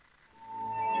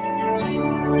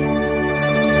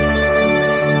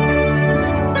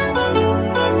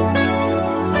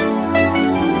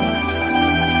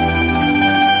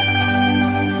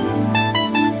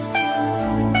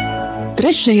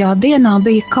Trešajā dienā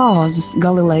bija kāzas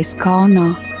Galilejas Kānā,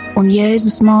 un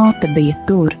Jēzus māte bija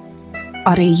tur.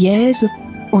 Arī Jēzu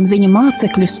un viņa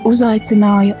mācekļus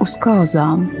uzaicināja uz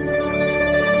kāzām.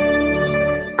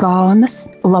 Kānas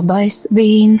labais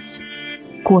vīns,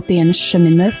 kopienas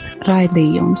Šeminef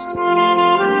raidījums.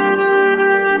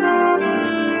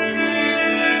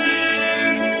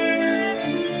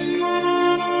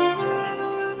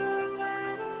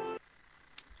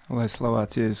 Lai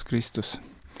slavēts Jēzus Kristus.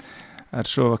 Ar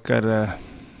šovakar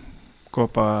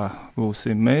kopā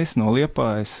būsim mēs no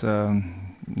Liepājas,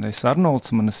 es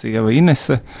Arnolds, mana sieva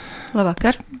Inese.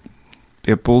 Labvakar.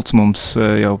 Pie pults mums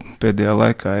jau pēdējā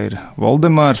laikā ir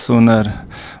Voldemārs, un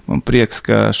man prieks,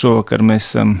 ka šovakar mēs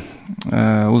esam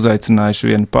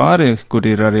uzaicinājuši vienu pāri, kur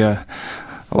ir arī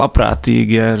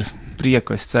labprātīgi ar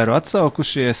prieku, es ceru,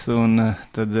 atsaukušies, un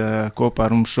tad kopā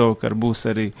ar mums šovakar būs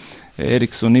arī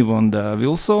Ēriks un Ivonda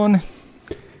Vilsoni.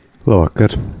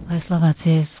 Labvakar. Lai slavēts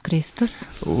Jēzus Kristus.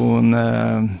 Un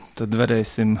tad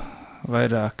varēsim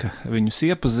vairāk viņus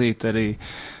iepazīt, arī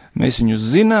mēs viņus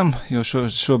zinām, jo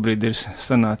šobrīd ir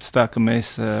sanācis tā, ka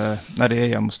mēs arī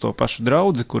ejam uz to pašu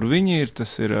draudzi, kur viņi ir,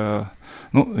 tas ir,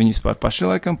 viņi vispār paši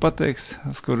laikam pateiks,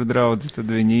 uz kuru draudzi tad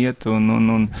viņi iet,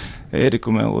 un Ēriku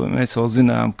mēs vēl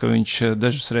zinām, ka viņš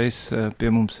dažas reizes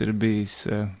pie mums ir bijis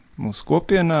mūsu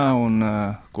kopienā, un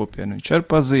kopienu viņš arī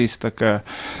pazīst,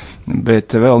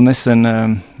 bet vēl nesen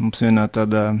mums vienā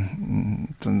tādā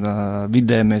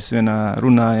vidē mēs vienā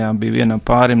runājām, bija vienam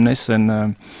pārim nesen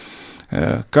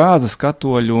kāzas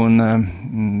katoļu, un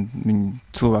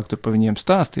cilvēki tur pa viņiem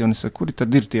stāstīja, un es saku, kuri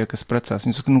tad ir tie, kas precās?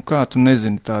 Viņi saka, kā tu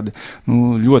nezini tādi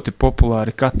ļoti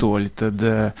populāri katoļi, tad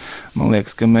man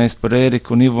liekas, ka mēs par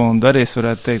Ēriku un Ivonu darīs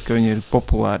varētu teikt, ka viņi ir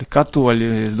populāri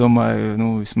katoļi. Es domāju,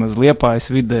 vismaz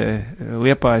Liepājas vidē,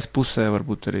 Liepājas pusē,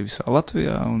 varbūt arī visā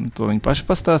Latvijā, un to viņi paši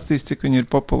pastāstīs, cik viņi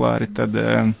ir populāri, tad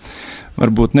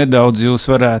varbūt nedaudz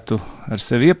jūs varētu ar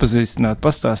sevi iepazīstināt,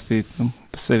 pastāstīt,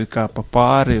 pa sevi kā pa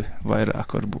pāri,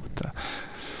 vairāk varbūt tā.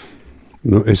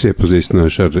 Es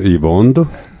iepazīstināšu ar Ivondu,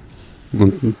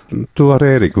 un tu ar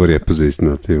Ēriku var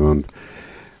iepazīstināt Ivondu.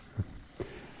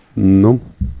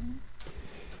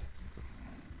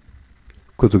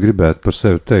 Ko tu gribētu par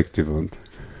sevi teikt, Ivonda?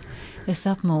 Es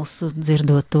apmulsu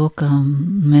dzirdot to, ka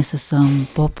mēs esam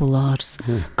populārs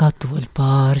katoļu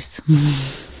pāris.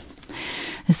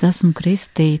 Es esmu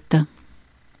kristīta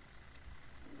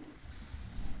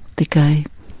tikai,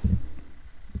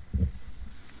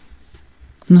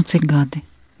 cik gadi?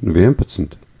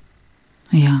 11.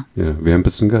 Jā. Jā,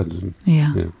 11 gadi. Jā.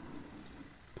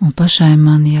 Un pašai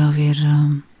man jau ir,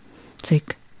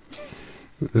 cik?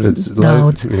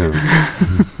 Daudz. Jā.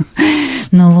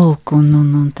 Lūk,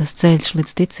 un tas ceļš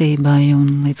līdz ticībai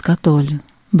un līdz katoļu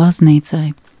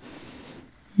baznīcai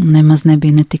nemaz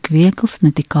nebija ne tik viegls,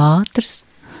 ne tik ātrs.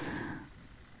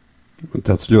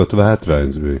 Tāds ļoti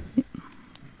vētrains bija.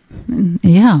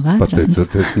 Jā, vētrains.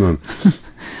 Pateicoties man.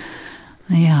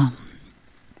 Jā.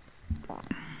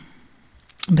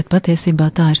 Bet patiesībā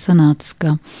tā ir sanācis,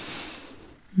 ka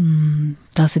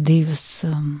tās ir divas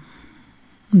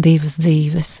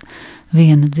dzīves.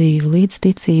 Viena dzīve līdz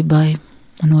ticībai,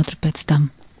 un otra pēc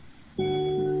tam.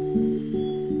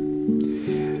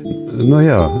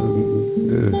 Jā,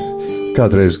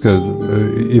 kādreiz, kad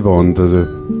Ivonda,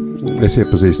 es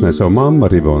iepazīstināju savu mammu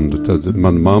ar Ivondu, tad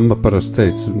mana mamma parasti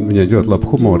teica, viņai ļoti labi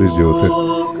humoru izjūta ir.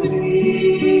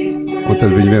 Un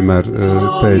tad viņa vienmēr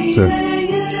teica,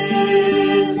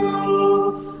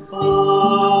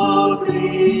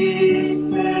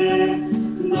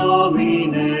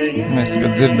 mēs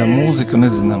tagad dzirdam mūziku,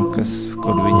 nezinām,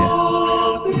 kur viņa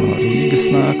no Rīgas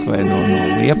nāk vai no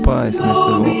Liepājas. Mēs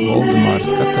te Voldemāru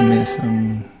skatāmies un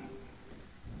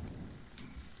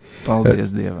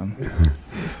paldies Dievam.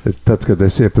 Tad, kad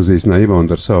es iepazīstināju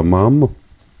Ivondu ar savu mammu,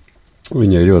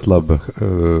 viņai ļoti laba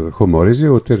humora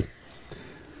izjūta ir.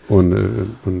 Un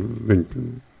viņi,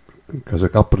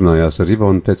 aprunājās ar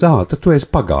Ivonu, teica, tad tu esi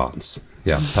pagāns.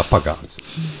 Jā, tā pagāns.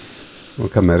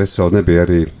 Un kamēr es vēl nebiju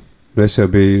arī, es jau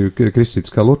biju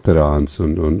kristīts kā luterāns,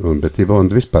 bet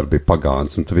Ivonda vispār bija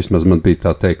pagāns, un vismaz man bija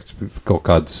tā teikt, kaut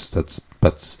kāds tāds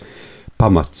pats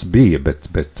pamats bija, bet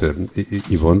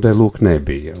Ivondai lūk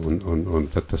nebija.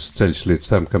 Un tad tas ceļš līdz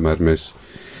tam, kamēr mēs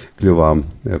kļuvām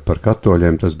par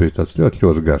katoļiem, tas bija tāds ļoti,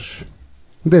 ļoti garš.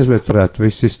 Diez vai varētu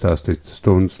visu izstāstīt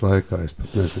stundas laikā, es pat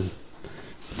nezinu.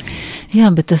 Jā,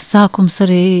 bet tas sākums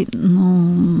arī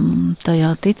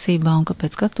tajā ticībā, un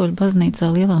kāpēc katoļu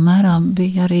baznīcā lielā mērā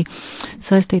bija arī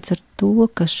saistīts ar to,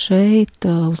 ka šeit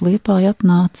uz Liepāju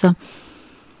atnāca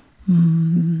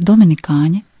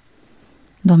dominikāņi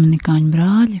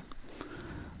brāļi,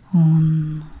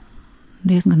 un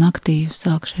diezgan aktīvi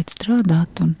sāk šeit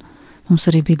strādāt, un mums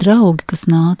arī bija draugi, kas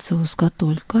nāca uz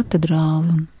katoļu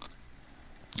katedrāli,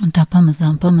 un tā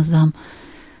pamazām,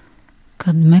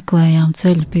 kad meklējām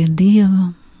ceļu pie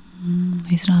Dieva,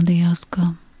 izrādījās,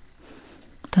 ka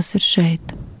tas ir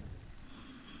šeit.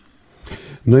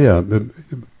 Nu jā,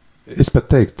 es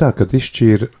pat teiktu tā, ka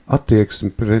izšķīra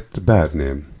attieksmi pret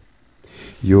bērniem,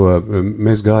 jo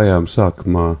mēs gājām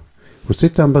sākumā uz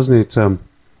citām baznīcām,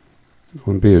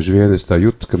 un bieži vien es tā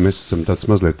jūtu, ka mēs esam tāds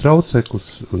mazliet trauceklis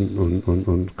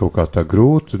un kaut kā tā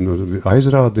grūti,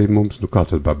 aizrādīja mums, kā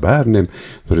tad bērniem,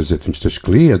 redziet, viņš taču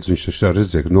kliedz, viņš taču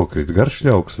redzēja, ka nokrīt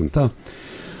garšļauks un tā,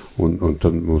 un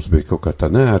tad mums bija kaut kā tā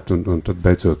neērta, un tad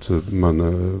beidzot man,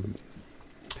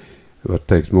 var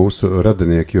teikt, mūsu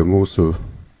radinieki, jo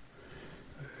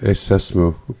es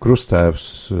esmu krustēvs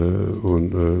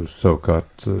un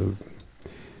savukārt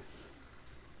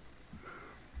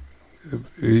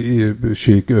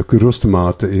šī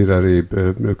krustmāte ir arī,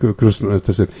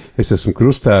 es esmu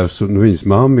krustēvs un viņas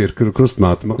mamma ir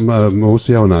krustmāte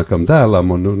mūsu jaunākam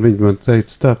dēlam, un viņa man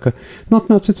teica tā, ka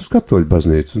atnāciet uz katoļu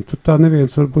baznīcu, un tur tā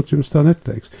neviens varbūt jums tā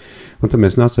neteiks. Un tad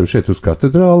mēs nācām šeit uz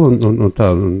katedrālu,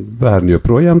 un bērni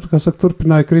joprojām, kā saka,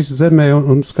 turpināja krist zemē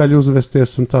un skaļi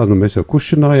uzvesties, un tā, mēs jau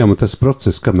kušinājām, un tas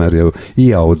process, kamēr jau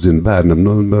ieaudzina bērnam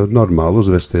normāli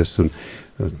uzvesties, un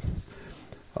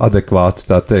adekvāti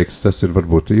tā teiks, tas ir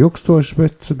varbūt ilgstoši,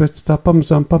 bet tā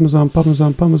pamazām,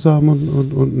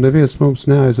 un neviens mums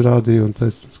neaizrādīja, un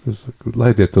teica,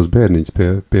 laidiet tos bērniņus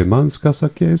pie manis, kā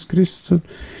saka Jēzus Kristus,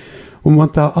 un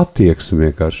man tā attieksme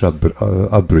vienkārši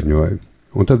atbruņoja.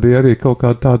 Un tad bija arī kaut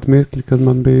kāda tāda mirkļa, kad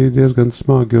man bija diezgan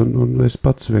smagi, un es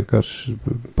pats vienkārši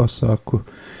pasāku,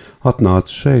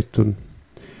 atnācu šeit un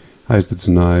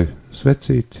aizdedzināju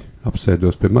svecīti,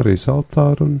 apsēdos pie Marijas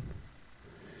altāra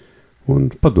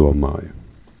un padomāju.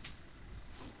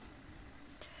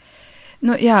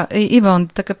 Nu, jā, Ivona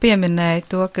tā kā pieminēja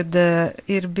to, kad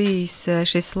ir bijis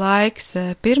šis laiks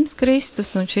pirms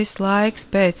Kristus un šis laiks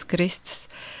pēc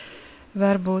Kristus.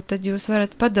 Varbūt tad jūs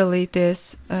varat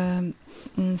padalīties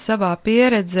savā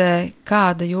pieredzē,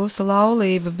 kāda jūsu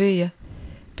laulība bija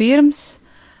pirms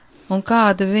un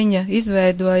kāda viņa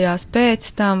izveidojās pēc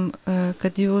tam,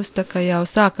 kad jūs tā kā jau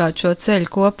sākāt šo ceļu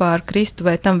kopā ar Kristu,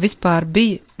 vai tam vispār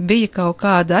bija kaut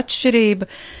kāda atšķirība,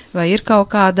 vai ir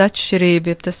kaut kāda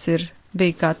atšķirība, ja tas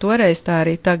bija kā toreiz, tā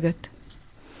arī tagad?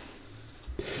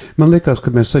 Man liekas,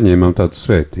 ka mēs saņēmām tādu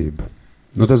svētību.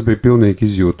 Tas bija pilnīgi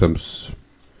izjūtams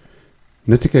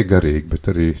ne tikai garīgi,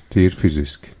 bet arī tīri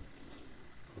fiziski.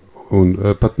 Un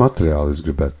pat materiāli, es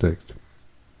gribētu teikt.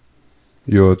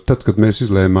 Jo tad, kad mēs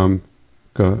izlēmām,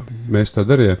 ka mēs tā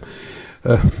darījām,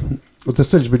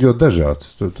 tas ceļš bija ļoti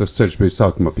dažāds. Tas ceļš bija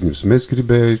sākumā, pieņemsim, es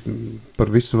gribēju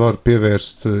par visu varu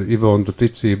pievērst Ivondu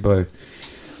ticībai,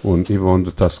 un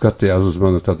Ivonda tā skatījās uz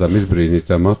mani tādām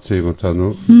izbrīnītām acīm, un tā,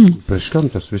 priekš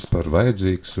kam tas vispār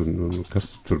vajadzīgs, un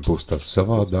kas tur būs tāds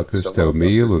savādāk, es tevi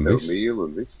mīlu un visu.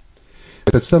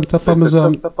 Pēc tam tā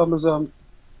pamazām,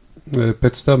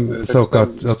 pēc tam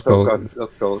savukārt atkal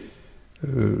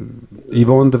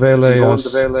Ivonda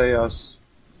vēlējās,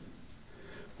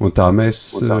 un tā mēs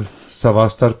savā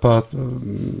starpā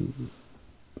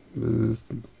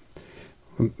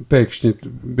pēkšņi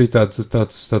bija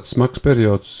tāds smags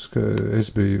periods, ka es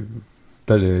biju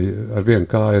daļēji ar vienu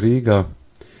kāju Rīgā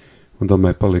un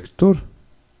domāju palikt tur,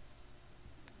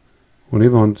 un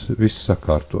Ivonda visu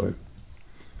sakārtoja.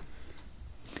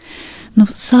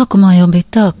 Sākumā jau bija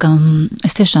tā, ka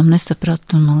es tiešām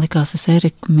nesapratu, un man likās, es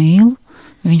Eriku mīlu,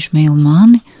 viņš mīl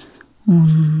mani,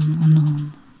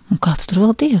 un kāds tur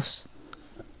vēl Dievs?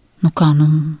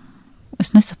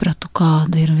 Es nesapratu,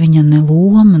 kāda ir viņa ne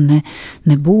loma,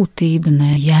 ne būtība,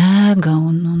 ne jēga,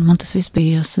 un man tas viss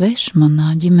bija svešs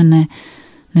manā ģimenē,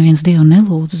 neviens Dievu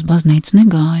nelūdz, uz baznīcu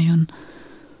negāja, un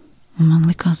man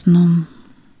likās,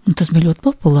 tas bija ļoti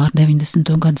populāri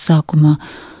 90. gadu sākumā,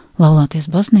 laulāties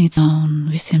baznīcā un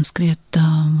visiem skriet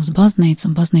uz baznīcu,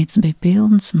 un baznīcas bija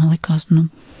pilnas, man likās,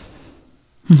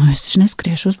 es taču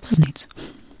neskriešu uz baznīcu.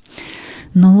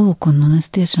 Lūk, un es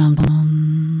tiešām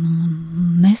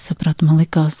nesapratu, man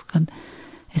likās, ka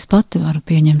es pati varu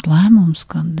pieņemt lēmumus,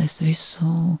 kad es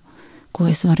visu, ko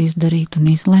es varu izdarīt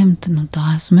un izlemt,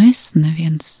 tā esmu es,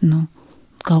 neviens,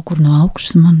 kaut kur no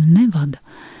augšas mani nevada.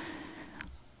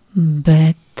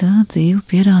 Bet dzīve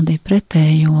pierādīja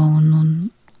pretējo,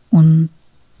 un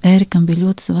Ērikam bija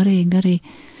ļoti svarīgi arī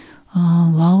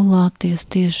laulāties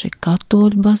tieši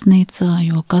katoļu baznīcā,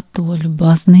 jo katoļu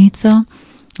baznīcā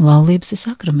laulības ir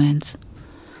sakraments.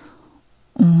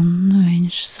 Un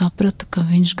viņš saprata, ka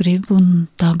viņš grib un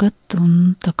tagad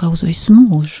un tā kā uz visu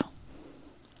mūžu.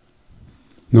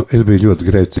 Nu, es biju ļoti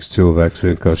grēcīgs cilvēks,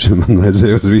 vienkārši man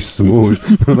vajadzēja uz visu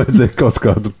mūžu, man vajadzēja kaut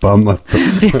kādu pamatu.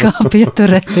 Pie kā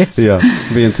pieturēties. Jā,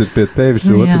 viens ir pie tevis,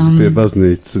 otrs ir pie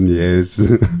baznīcas un Jēzus.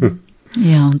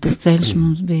 Jā, un tas ceļš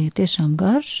mums bija tiešām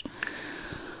garš.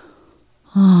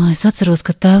 Es atceros,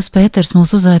 ka tēvs Pēters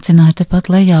mūs uzaicināja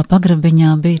tepat lejā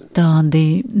pagrabiņā, bija tādi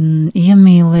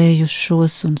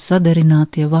iemīlējušos un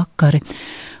sadarinātie vakari.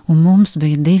 Un mums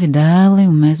bija 2 dēli,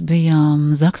 un mēs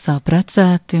bijām Zaksā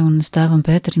precēti, un es tēvam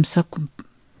Pēterim saku,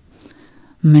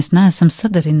 mēs neesam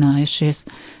sadarinājušies.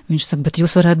 Viņš saka, bet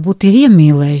jūs varētu būt tie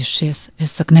iemīlējušies.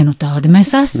 Es saku, ne, nu tādi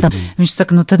mēs esam. Viņš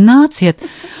saka, nu tad nāciet.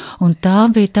 Un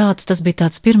tas bija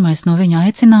tāds pirmais no viņa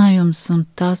aicinājums, un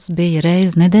tas bija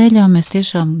reiz nedēļā. Mēs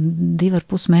tiešām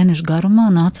 2,5 mēnešu garumā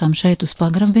nācām šeit uz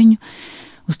pagrabiņu,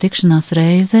 uz tikšanās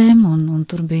reizēm, un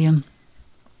tur bija...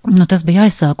 Nu, tas bija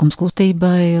aizsākums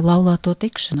kustībai laulāto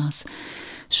tikšanās.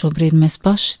 Šobrīd mēs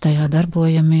paši tajā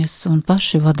darbojamies un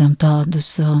paši vadam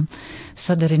tādus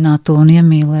sadarināto un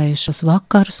iemīlējušos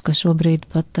vakarus, ka šobrīd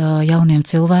pat jauniem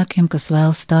cilvēkiem, kas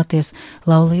vēlas stāties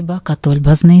laulībā Katoļu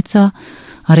baznīcā,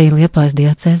 arī Liepājas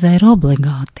diecēzē ir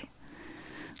obligāti.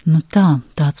 Nu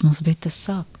tāds mums bija tas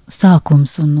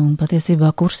sākums, un patiesībā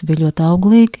kursi bija ļoti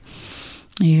auglīgi,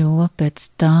 jo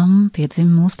pēc tam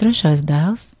piedzima mūsu 3.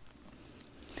 dēls.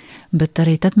 Bet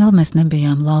arī tad vēl mēs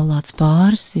nebijām laulāts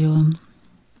pāris, jo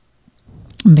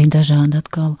bija dažādi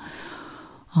atkal.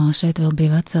 Šeit vēl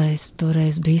bija vecais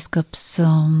toreiz bīskaps,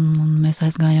 un mēs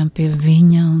aizgājām pie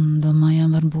viņa un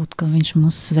domājām varbūt, ka viņš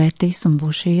mūs svētīs un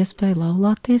būs šī iespēja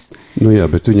laulāties. Nu jā,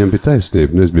 bet viņam bija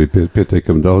taisnība, es biju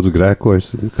pietiekami daudz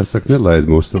grēkojis, kas saka,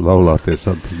 nelaid mūs laulāties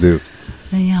abas divas.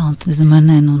 Jā, un tad es domāju,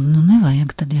 nē, nu nevajag,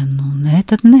 tad ja,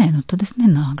 tad es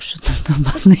nenākšu to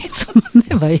baznīcu, man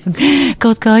nevajag,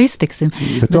 kaut kā iztiksim.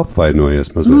 Bet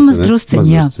apvainojies mazliet, maz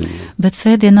drusciņi, jā. Bet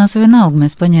svētdienās vienalga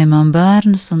mēs paņēmām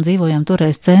bērnus un dzīvojām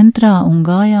toreiz centrā un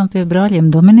gājām pie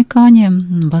brāļiem Dominikāņiem,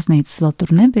 baznīcas vēl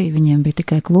tur nebija, viņiem bija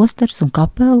tikai klosters un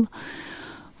kapela,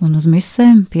 un uz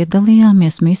misēm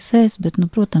piedalījāmies misēs, bet,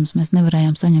 protams, mēs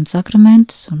nevarējām saņemt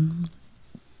sakramentus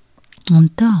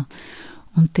un tā.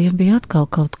 Un tie bija atkal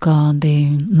kaut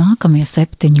kādi nākamie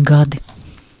 7 gadi.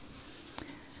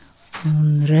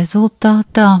 Un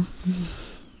rezultātā,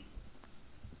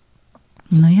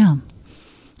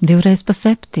 2 reiz pa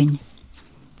 7.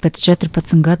 Pēc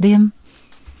 14 gadiem,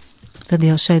 tad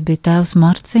jau šeit bija tēvs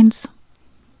Marcins,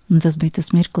 un tas bija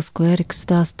tas mirklis, ko Eriks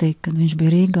stāstīja, kad viņš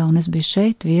bija Rīgā, un es biju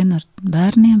šeit viena ar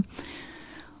bērniem,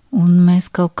 un mēs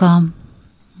kaut kā...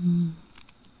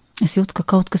 Es jūtu, ka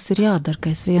kaut kas ir jādara,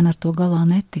 ka es viena ar to galā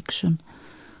netikšu,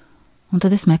 un tad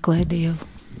es meklēju Dievu.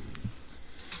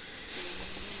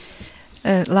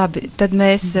 Labi, tad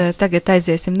mēs tagad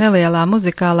aiziesim nelielā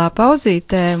muzikālā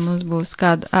pauzītē, mums būs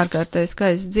kāda ārkārtēji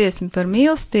skaista dziesma par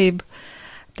mīlestību,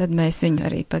 tad mēs viņu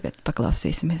arī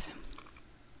paklausīsimies.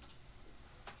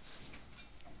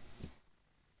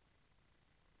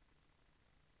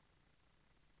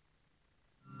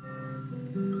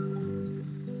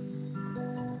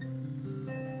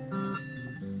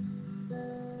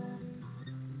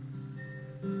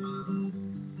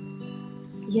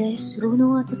 Ja es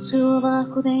runātu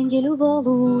cilvēku eņģeļu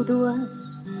valodos,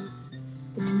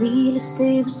 bet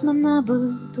mīlestības man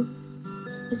nebūtu,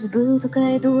 es būtu kā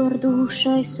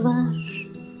dordūšais varš,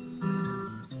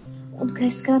 un kā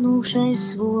skanūšais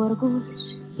vorgus,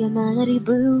 ja man arī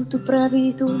būtu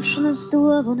pravītošanas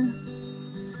dovana,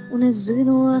 un es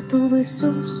zinotu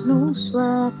visus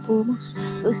noslēpumus,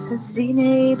 visas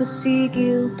zinības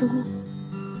īgiltu.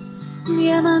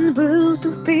 Ja man būtu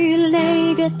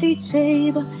pilnīga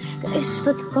ticība, ka es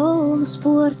pat kolnus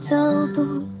porceltu,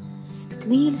 bet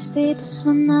mīlestības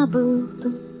man nebūtu.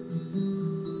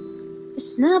 Es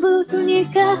nebūtu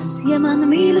nekas, ja man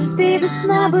mīlestības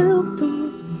nebūtu.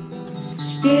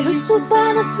 Ja visu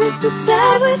panes, visu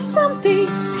cer, visam tic,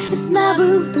 es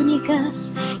nebūtu nekas,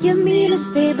 ja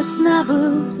mīlestības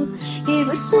nebūtu. Ja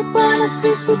visu panes,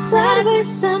 visu cer,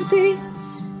 visam tic.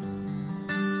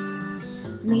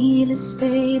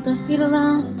 Mīlestība ir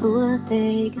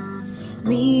labprātīga,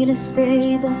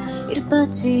 mīlestība ir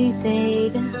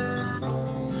pacietīga,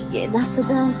 ja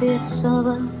nesadzām pēc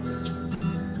sava,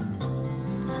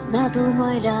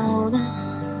 nedomāj ļauna,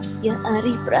 ja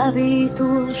arī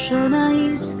pravītošana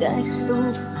izgaistu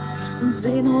un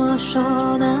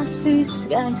zinošanas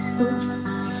izgaistu,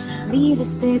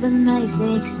 mīlestība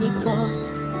neizniegs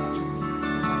nekot.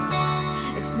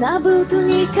 Es nebūtu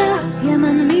nekas, ja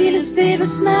man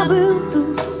mīlestības nebūtu.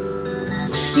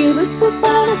 Ja visu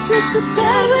panes, visu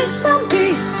cer, visam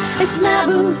tic, es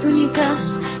nebūtu nekas,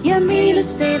 ja mīlestības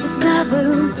mīlestības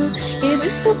nebūtu, ja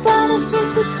visu panes,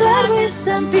 visu ceru,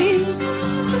 visam tic.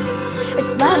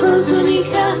 Es nebūtu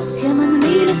nekas, ja man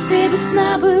mīlestības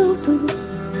nebūtu,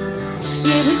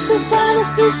 ja visu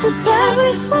panes, visu ceru,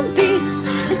 visam tic.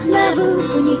 Es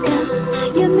nebūtu nekas,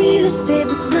 ja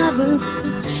mīlestības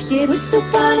nebūtu, ja visu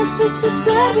panes, visu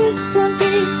ceru, visam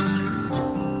tic.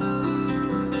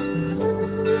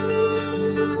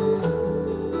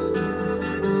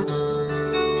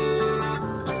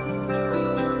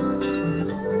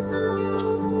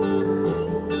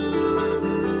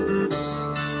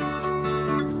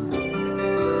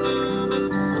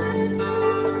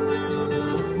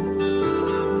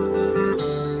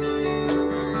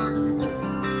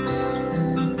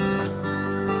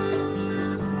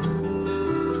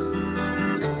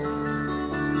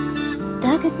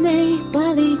 Tagadnē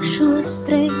palīkšos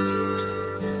streiks,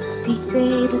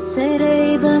 ticība,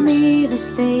 cerība,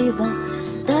 mīlestība.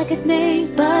 Tagadnē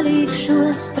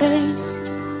palīkšos streiks,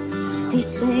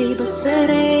 ticība,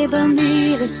 cerība,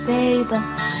 mīlestība.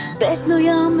 Bet nu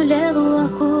jām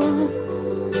lieloko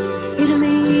ir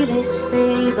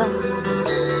mīlestība.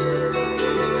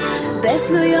 Bet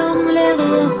nu jām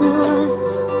lieloko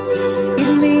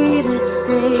ir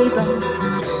mīlestība.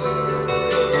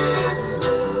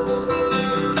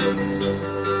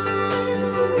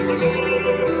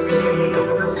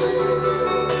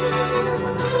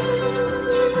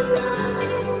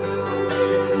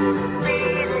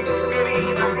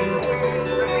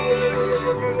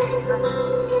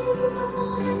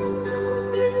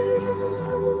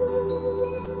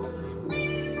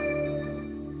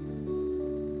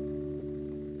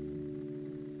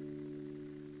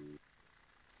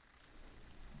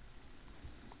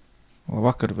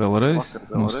 Vakar vēlreiz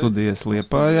no studijas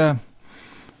Liepājā.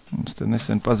 Mums te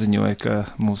nesen paziņoja, ka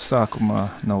mūsu sākumā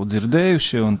nav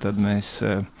dzirdējuši, un tad mēs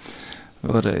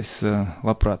vēlreiz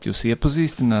labprāt jūs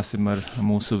iepazīstināsim ar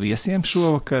mūsu viesiem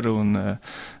šovakar, un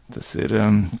tas ir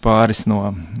pāris no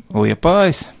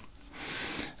Liepājas,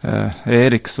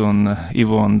 Ēriks un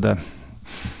Ivonda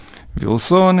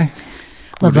Vilsoni.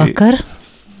 Labvakar!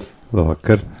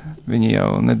 Labvakar! Viņi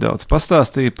jau nedaudz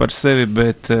pastāstīja par sevi,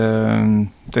 bet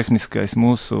tehniskais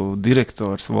mūsu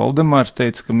direktors Valdemārs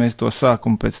teica, ka mēs to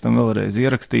sākumu pēc tam vēlreiz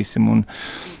ierakstīsim un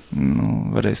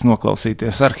varēs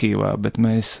noklausīties arhīvā, bet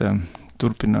mēs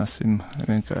turpināsim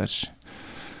vienkārši.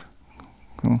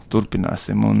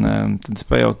 Turpināsim, un tad es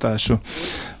pajautāšu.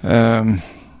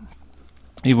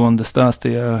 Ivonda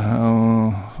stāstīja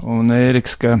un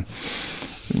Ēriks, ka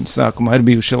viņi sākumā ir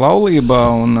bijuši laulībā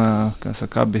un, kā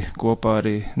saka, abi kopā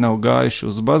arī nav gājuši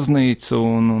uz baznīcu,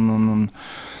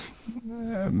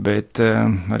 bet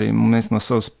arī mēs no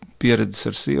savas pieredzes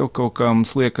ar sievu kaut kā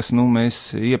mums liekas, mēs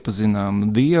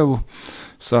iepazinām Dievu,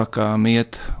 sākām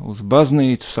iet uz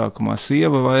baznīcu, sākumā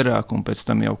sieva vairāk un pēc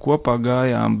tam jau kopā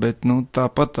gājām, bet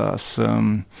tāpatās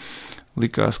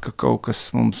likās, ka kaut kas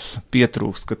mums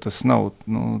pietrūkst, ka tas nav,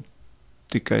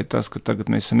 tikai tas, ka tagad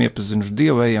mēs esam iepazinuši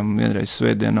Dievu, ejam vienreiz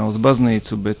svētdienā uz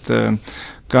baznīcu, bet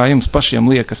kā jums pašiem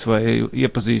liekas, vai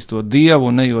iepazīstot Dievu,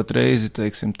 nejot reizi,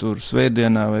 teiksim, tur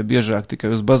svētdienā vai biežāk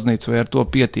tikai uz baznīcu, vai ar to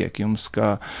pietiek jums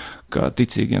kā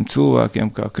ticīgiem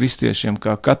cilvēkiem, kā kristiešiem,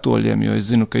 kā katoļiem, jo es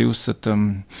zinu, ka jūs esat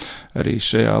arī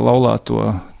šajā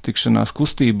laulāto tikšanās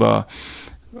kustībā.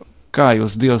 Kā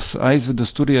jūs Dievs aizved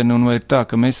uz turieni, un vai ir tā,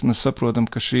 ka mēs saprotam,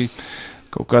 ka šī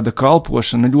kaut kāda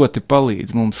kalpošana ļoti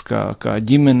palīdz mums kā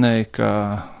ģimenei, kā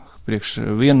priekš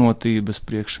vienotības,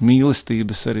 priekš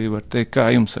mīlestības arī var teikt, kā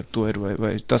jums ar to ir,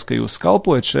 vai tas, ka jūs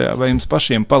kalpojat šajā, vai jums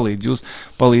pašiem palīdz, jūs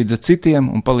palīdzat citiem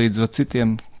un palīdzat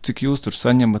citiem, cik jūs tur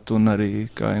saņemat un arī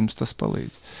kā jums tas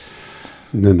palīdz.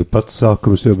 Pats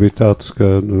sākums jau bija tāds,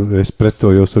 ka es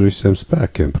pretojos ar visiem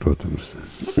spēkiem, protams.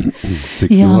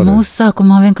 Jā, mūsu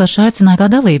sākumā vienkārši aicināja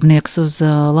kā dalībnieks uz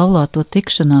laulāto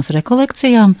tikšanās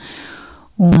rekolekcijām.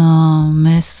 Un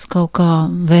mēs kaut kā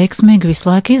veiksmīgi visu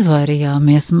laiku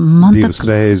izvairījāmies. Divas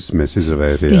reizes mēs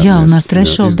izvairījāmies. Jā, un ar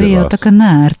trešo bija jau tā kā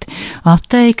nērti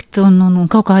atteikt, un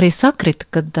kaut kā arī sakrita,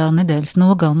 kad tā nedēļas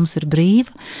nogala mums ir brīva,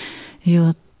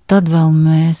 jo tad vēl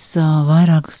mēs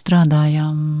vairāk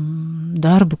strādājām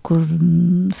darbu, kur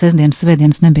sestdienas,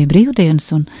 svētdienas nebija brīvdienas,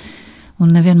 un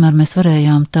nevienmēr mēs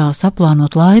varējām tā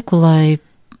saplānot laiku, lai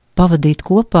pavadītu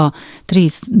kopā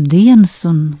 3 dienas,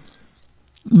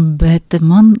 bet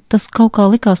man tas kaut kā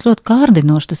likās ļoti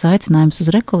kārdinoši, tas aicinājums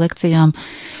uz rekolekcijām,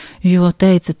 jo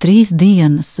teica 3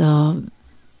 dienas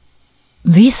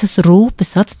visas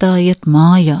rūpes atstājiet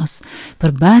mājās,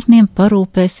 par bērniem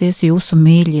parūpēsies jūsu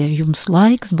mīļie, jums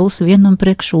laiks būs vienam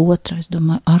priekš otra. Es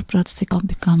domāju, ārprāts, cik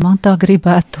labi, kā man tā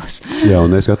gribētos. Jā,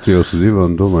 un es skatījos uz Ivanu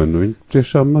un domāju, viņi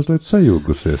tiešām mazliet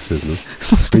sajūgusies ir.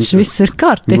 Mums taču viss ir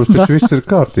kārtībā. Mums taču viss ir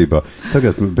kārtībā.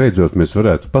 Tagad beidzot mēs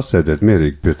varētu pasēdēt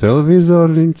mierīgi pie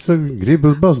televizora, viņi grib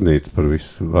uz baznīcu par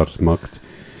visu var smakt.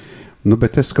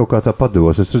 Bet es kaut kā tā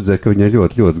pados, es redzēju, ka viņai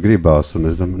ļoti, ļoti gribās, un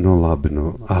es domāju, labi,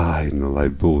 lai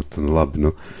būtu,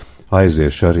 labi,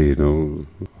 aiziešu arī,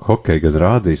 hokeju gan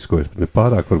rādīs, ko es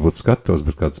nepārāk varbūt skatos,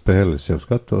 bet kādu spēli es jau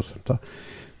skatos, un tā,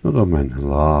 domāju,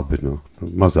 labi,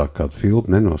 mazāk kādu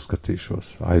filmu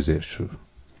nenoskatīšos, aiziešu.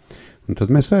 Un tad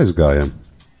mēs aizgājam.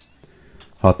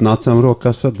 Atnācām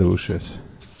rokās atdevušies.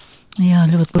 Jā,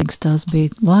 ļoti līdzīgs tās bija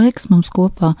laiks mums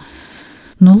kopā.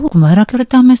 Lūk, vairāk arī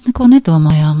tā mēs neko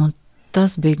nedomājām, un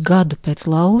tas bija gadu pēc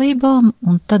laulībām,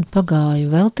 un tad pagāja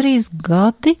vēl 3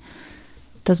 gadi.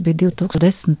 Tas bija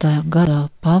 2010. gadā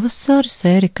pavasaris.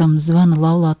 Ērikam zvana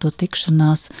laulāto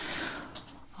tikšanās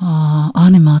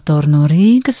animātori no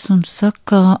Rīgas un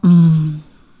saka,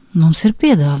 mums ir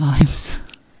piedāvājums.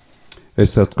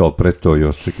 Es atkal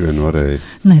pretojos, cik vien varēju.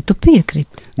 Nē, tu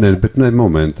piekriti. Nē, bet ne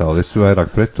momentāli. Es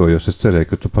vairāk pretojos, es cerēju,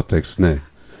 ka tu pateiksi nē.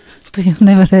 Tu jau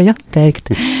nevarēji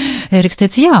atteikt. Ēriks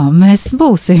teica, jā, mēs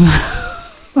būsim.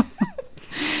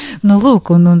 Lūk,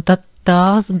 un tad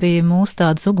tās bija mūsu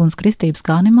tādas ugunskristības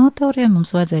kā animatoriem.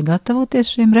 Mums vajadzēja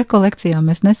gatavoties šīm rekolekcijām.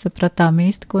 Mēs nesapratām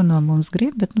īsti, ko no mums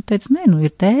grib, bet, teica, nē,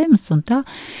 ir tēmas un tā.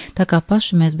 Tā kā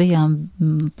mēs bijām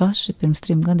pirms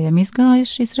 3 gadiem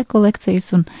izgājuši šīs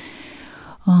rekolekcijas un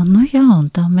jā, un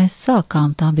tā mēs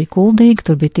sākām. Tā bija Kuldīga,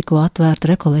 tur bija tikko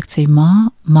atvērta rekolekcija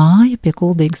māja pie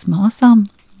Kuldīgas māsām,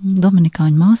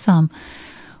 Dominikāņu māsām,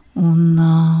 un,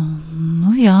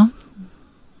 jā,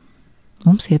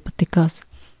 mums iepatikās.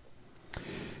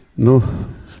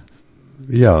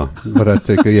 Jā, varētu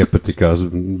teikt, ka iepatikās,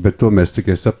 bet to mēs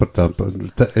tikai sapratām,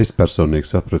 es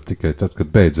personīgi sapratu tikai tad, kad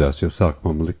beidzās, jo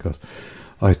sākumā man likās,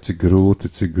 cik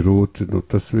grūti,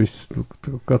 tas viss,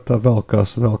 kā tā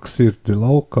velk sirdi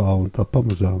laukā un tā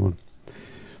pamazām.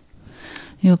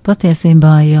 Jo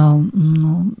patiesībā jau,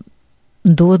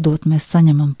 dodot, mēs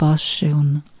saņemam paši,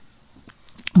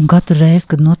 un katru reizi,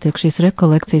 kad notiek šīs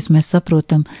rekolekcijas, mēs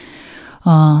saprotam,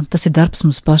 tas ir darbs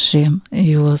mums pašiem,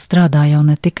 jo strādā jau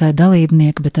ne tikai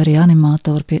dalībnieki, bet arī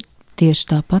animatori tieši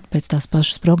tāpat pēc tās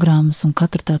pašas programmas, un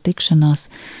katra tā tikšanās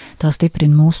tā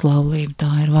stiprina mūsu laulību, tā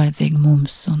ir vajadzīga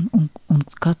mums, un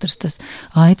katrs tas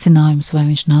aicinājums, vai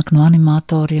viņš nāk no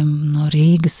animatoriem, no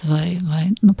Rīgas, vai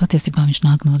patiesībā viņš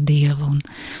nāk no Dieva, un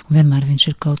vienmēr viņš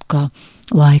ir kaut kā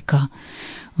laikā.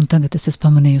 Un tagad es esmu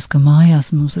pamanījusi, ka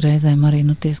mājās mums reizēm arī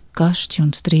tie kašķi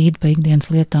un strīdi pa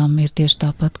ikdienas lietām ir tieši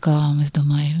tāpat kā, es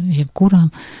domāju, jebkurām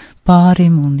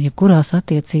pārim un jebkurās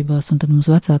attiecībās, un tad mums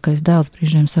vecākais dēls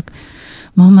brīžiem saka,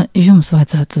 mamma, jums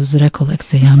vajadzētu uz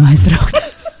rekolekcijām aizbraukt.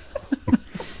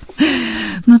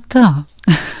 Tā.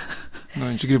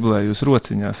 Viņš grib, lai jūs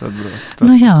rociņās atbrauc.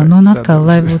 Jā, atkal,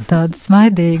 lai būtu tādi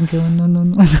smaidīgi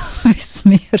un viss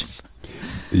miers.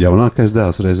 Jaunākais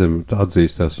dēls reizēm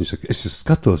atzīstās, viņš saka, es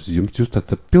skatos, jūs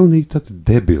tāda pilnīgi tāda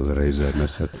debila reizēm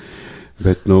esat.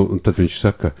 Bet, tad viņš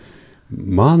saka,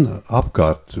 man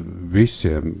apkārt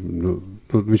visiem,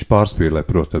 viņš pārspīlē,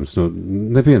 protams,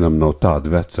 nevienam nav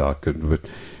tāda vecāka, bet,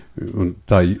 un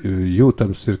tā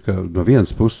jūtams ir, ka no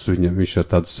vienas puses viņš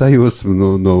ar tādu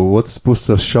sajūsmu, no otras puses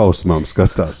ar šausmām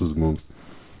skatās uz mums.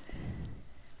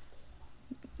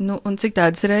 Un cik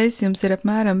tādas reizes jums ir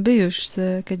apmēram bijušas,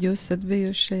 kad jūs esat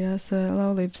bijuši šajās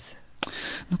laulības?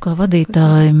 Kā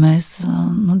vadītāji mēs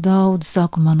daudz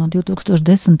sākumā no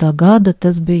 2010. gada,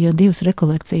 tas bija 2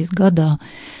 rekolekcijas gadā,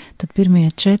 tad pirmie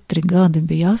 4 gadi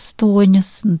bija 8,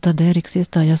 un tad Ēriks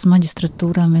iestājās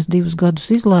maģistratūrā, mēs 2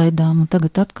 gadus izlaidām, un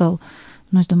tagad atkal,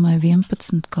 es domāju,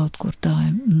 11 kaut kur tā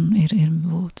ir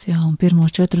būts, jā, un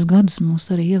pirmos 4 gadus mūs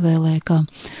arī ievēlēja kā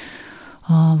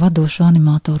vadošo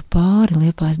animatoru pāri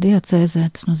Liepājas diacēzē.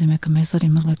 Tas nozīmē, ka mēs arī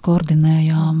mazliet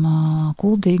koordinējām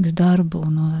Kuldīgas darbu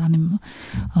un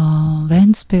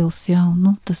Ventspils, jā,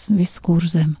 tas viss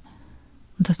Kurzem.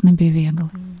 Tas nebija viegli.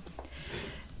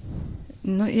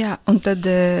 Jā, un tad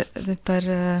par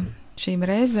šīm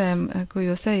reizēm, ko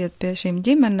jūs ejat pie šīm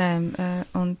ģimenēm,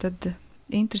 un tad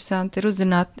interesanti ir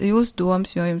uzzināt jūsu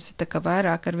domas, jo jums ir tā kā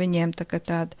vairāk ar viņiem tā kā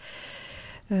tāda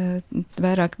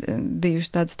vairāk bijuši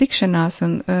tādas tikšanās,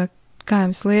 un kā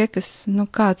jums liekas,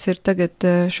 kāds ir tagad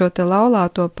šo te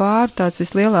laulāto pāri tāds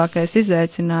vislielākais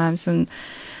izaicinājums un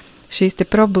šīs te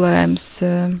problēmas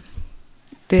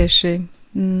tieši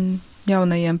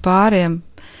jaunajiem pāriem,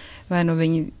 vai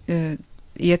viņi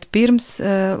iet pirms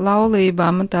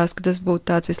laulībām, man tās, ka tas būtu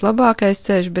tāds vislabākais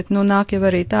ceļš, bet, nu, nāk jau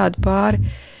arī tādi pāri,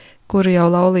 kuri jau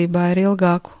laulībā ir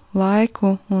ilgāku laiku,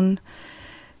 un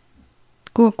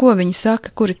ko viņi saka,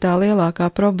 kur ir tā lielākā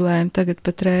problēma tagad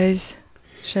patreiz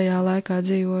šajā laikā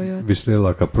dzīvojot?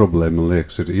 Vislielākā problēma, man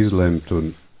liekas, ir izlemt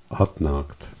un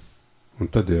atnākt. Un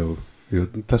tad jau, jo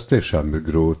tas tiešām ir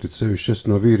grūti, sevišķi es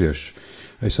no vīriešu.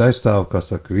 Es aizstāvu, kā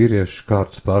saka, vīriešu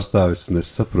kārtas pārstāvis, un es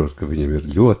saprotu, ka viņi ir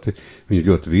ļoti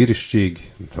vīrišķīgi,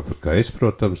 tāpat kā es,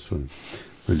 protams, un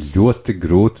ļoti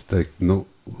grūti teikt, nu,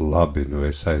 labi, nu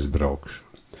es aizbraukšu.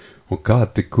 Un kā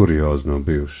tik kuriozi nav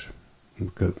bijuši,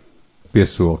 ka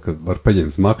piesola, ka var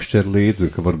paņemt makšķeri līdzi,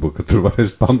 un ka varbūt, ka tur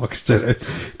varēs pamakšķerēt,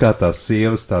 kā tās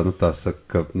sievas, tā, nu, tā saka,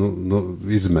 ka, nu,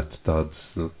 izmet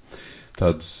tādas,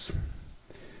 tā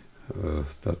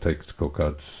teikt, kaut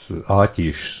kādas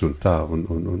āķīšas un tā,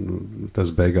 un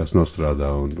tas beigās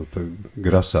nostrādā, un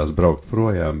grasās braukt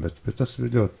projām, bet tas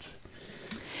ir ļoti...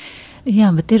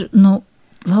 Jā, bet ir, nu,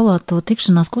 laulāto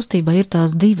tikšanās kustībā ir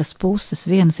tās divas puses.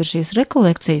 Vienas ir šīs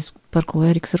rekolekcijas, par ko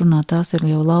Eriks runā, tās ir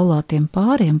jau laulātiem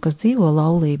pāriem, kas dzīvo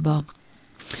laulībā.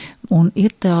 Un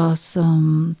ir tās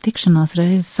tikšanās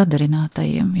reizes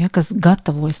sadarinātajiem, ja, kas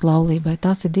gatavojas laulībai.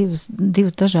 Tās ir divas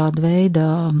dažāda veida,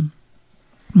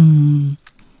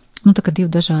 nu, tā kā divi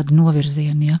dažādi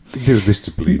novirzieni, ja. Divas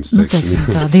disciplīnas, nu, teiksim,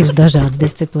 tā, divas dažādas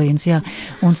disciplīnas, jā.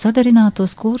 Un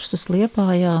sadarinātos kursus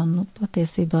Liepājā, nu,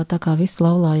 patiesībā tā kā viss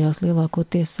laulājās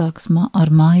lielākoties sāks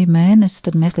ar maija mēnesi,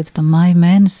 tad mēs līdz tam maija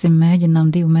mēnesim mēģinām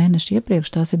 2 mēnešu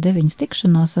iepriekš, tās ir 9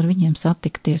 tikšanās ar viņiem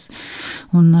satikties.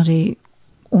 Un arī,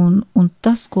 un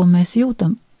tas, ko mēs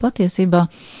jūtam, patiesībā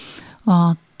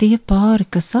tie pāri,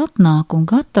 kas atnāk un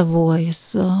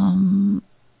gatavojas,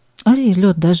 arī ir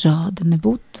ļoti dažādi.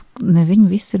 Ne viņi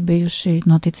visi ir bijuši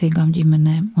no ticīgām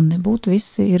ģimenēm, un nebūtu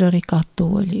visi ir arī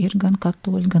katoļi. Ir gan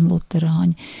katoļi, gan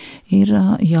luterāņi. Ir,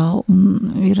 jā, un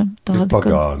ir tādi, ir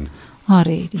pagāni.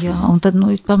 Arī, jā, un tad,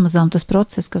 nu, ir pamazām tas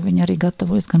process, ka viņi arī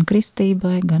gatavojas gan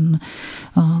kristībai,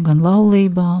 gan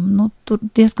laulībām, nu, tur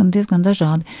diezgan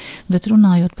dažādi. Bet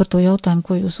runājot par to jautājumu,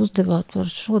 ko jūs uzdevāt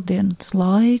par šodienas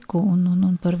laiku,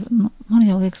 un par, nu, man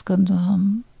jau liekas, ka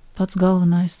pats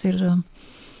galvenais ir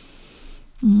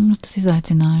nu, tas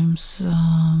izaicinājums.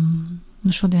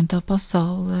 Šodien tā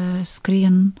pasaulē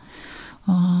skrien,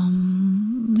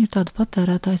 ir tāda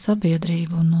patērētāja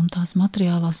sabiedrība, un tās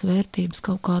materiālās vērtības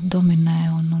kaut kā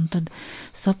dominē, un tad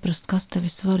saprast, kas tev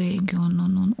ir svarīgi,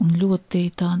 un ļoti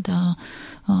tādā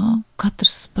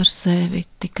katrs par sevi,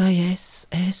 tikai es,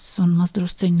 un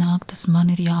mazdrusciņ nāk, tas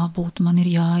man ir jābūt, man ir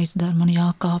jāizdara, man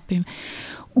jākāpj,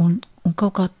 un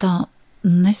kaut kā tā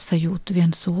nesajūt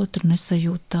viens otru,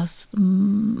 nesajūt tās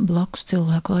blakus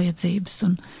cilvēku vajadzības,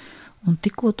 un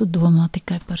tikko tu domā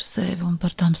tikai par sevi un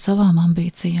par tām savām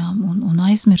ambīcijām, un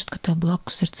aizmirst, ka tev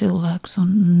blakus ir cilvēks, un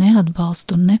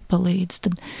neatbalst un nepalīdz,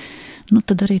 tad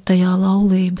arī tajā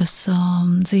laulības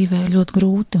dzīvē ir ļoti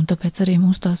grūti, un tāpēc arī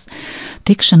mums tās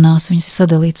tikšanās, viņas ir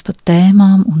sadalītas pa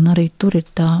tēmām, un arī tur ir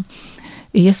tā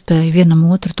iespēja vienam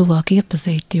otru tuvāk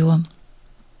iepazīt, jo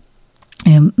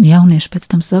jaunieši pēc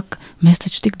tam saka, mēs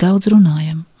taču tik daudz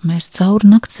runājam, mēs cauri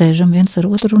nakti sēžam, viens ar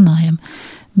otru runājam,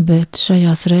 bet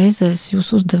šajās reizēs jūs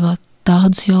uzdevāt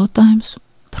tādus jautājumus,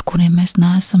 par kuriem mēs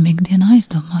neesam ikdienā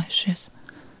aizdomājušies.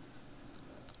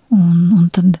 Un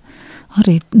tad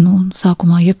arī, nu,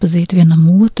 sākumā iepazīt vienam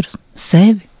otru,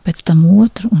 sevi, pēc tam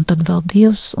otru, un tad vēl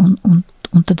Dievs,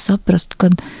 un tad saprast,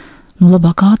 kad, nu,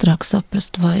 labāk ātrāk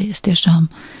saprast, vai es tiešām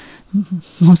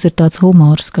mums ir tāds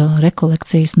humors, ka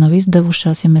rekolekcijas nav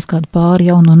izdevušās, ja mēs kādu pāri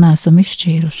jauno neesam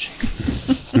izšķīruši.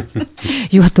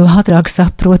 Jo tu ātrāk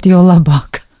saproti, jo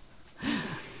labāk.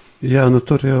 Jā, nu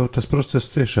tur jau tas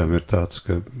process tiešām ir tāds,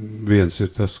 ka viens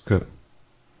ir tas, ka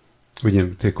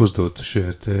viņiem tiek uzdot šie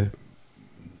te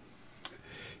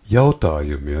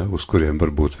jautājumi, ja, uz kuriem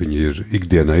varbūt viņi ir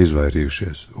ikdienā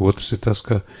izvairījušies. Otrs ir tas,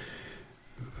 ka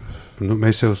nu,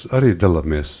 mēs jau arī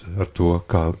dalāmies ar to,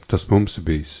 kā tas mums ir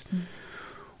bijis.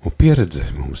 Un pieredze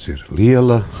mums ir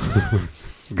liela,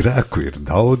 grēku ir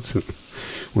daudz,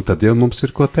 un tad jau mums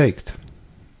ir ko teikt.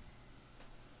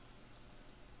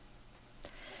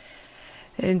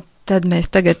 Tad mēs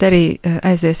tagad arī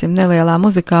aiziesim nelielā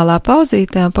muzikālā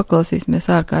pauzītē un paklausīsimies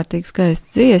ārkārtīgi skaistu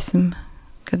dziesmu,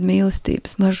 kad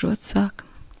mīlestības mažot sāk.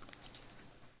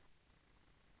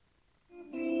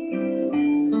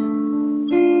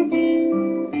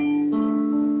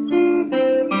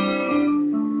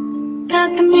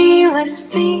 Kad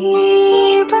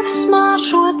mīlestības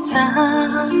mažot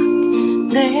sāk,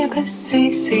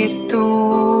 debesis ir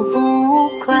tuvu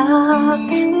klāt,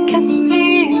 kad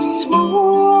sirds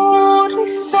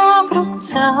mūris sabruk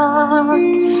sāk,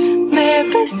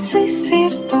 debesis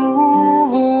ir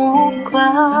tuvu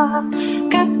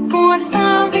kad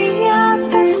postā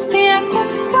vietas tiek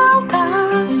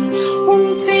uzceltās un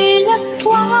dziļas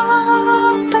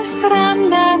lāpes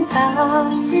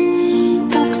remdētās.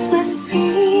 Tuksnesī,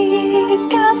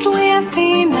 kad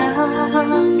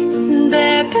lietināk,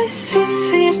 debesis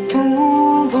ir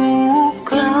tuvu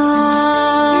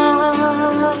klāt.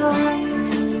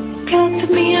 Kad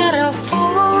miera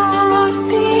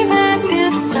forti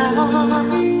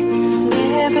nepiesāk,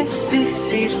 debesis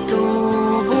ir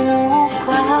tuvu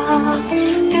klāt.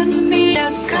 Kad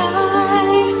miera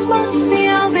gaismas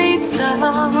ialdīt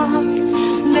sāk,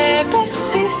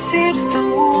 debesis ir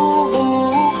tuvu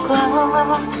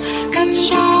klāt. Kad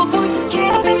šaubu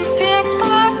ķēdes tiek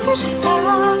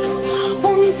pārcirstās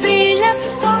un dziļas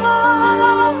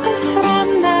sāpes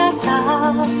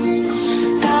remdētās,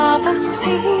 tavas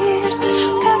sirds,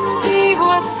 kad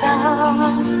dzīvot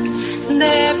sāk,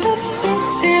 debesis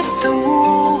ir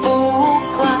tuvu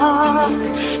klāt.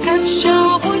 Kad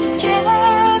šaubu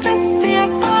ķēdes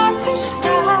tiek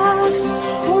pārcirstās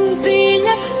un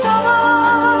dziļas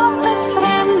sāpes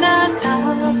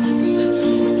remdētās,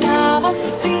 tavas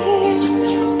sirds,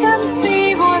 kad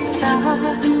dzīvot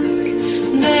sāk,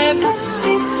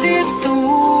 debesis ir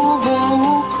tuvu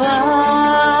klāt.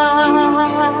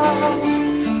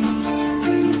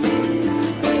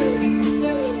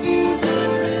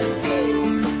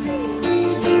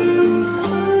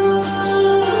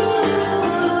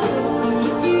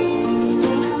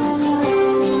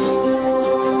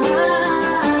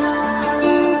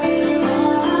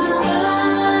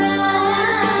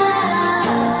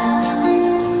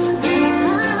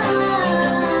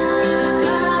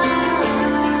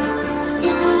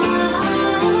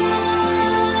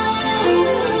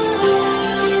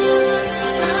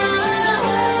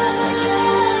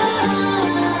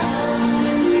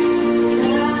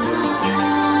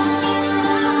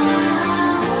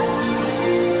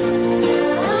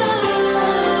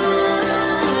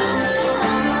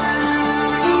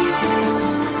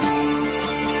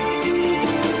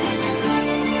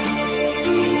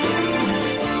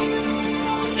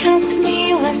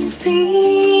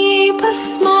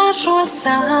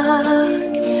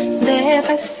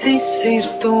 Debesis ir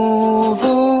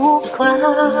tuvu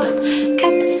klāt,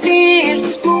 kad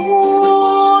sirds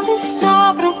mūri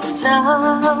sabruk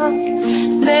cāk.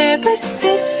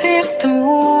 Debesis ir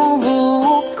tuvu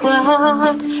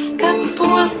klāt, kad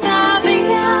postā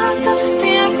vietas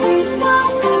tiek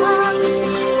uzceltās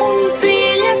un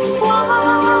dziļas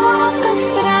lāpes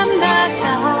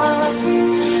remdētās.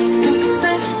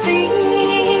 Tuksnesī,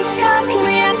 kad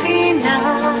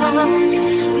lietināk,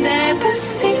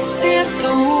 debesis ir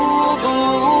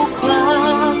tuvu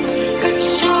klāt. Kad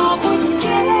šaubu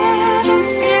ķēdes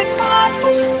tiek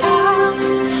pārcirstās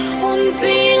un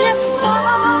dziļas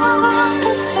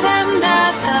sāpes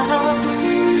remdētās,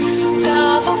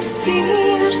 tavas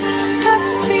sirds, kad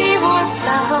dzīvot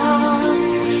sāk,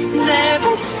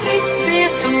 debesis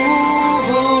ir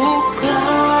tuvu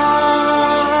klāt.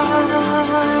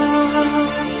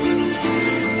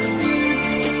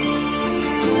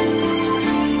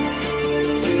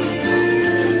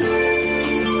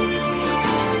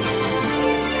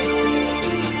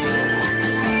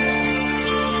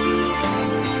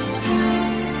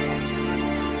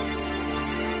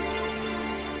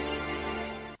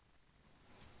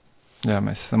 Jā,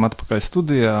 mēs esam atpakaļ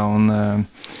studijā, un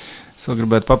es vēl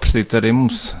gribētu paprasīt arī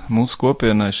mūsu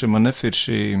kopienai Šimanef ir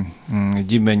šī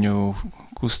ģimeņu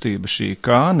kustība, šī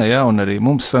kāne, jā, un arī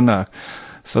mums sanāk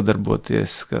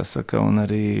sadarboties, kā saka, un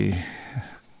arī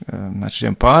ar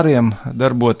šiem pāriem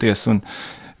darboties, un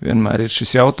vienmēr ir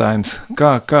šis jautājums,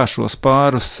 kā šos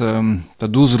pārus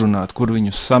tad uzrunāt, kur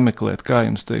viņus sameklēt, kā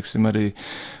jums, teiksim, arī,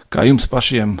 kā jums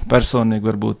pašiem personīgi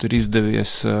varbūt ir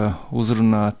izdevies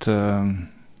uzrunāt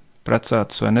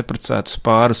precētus vai neprecētus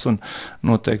pārus, un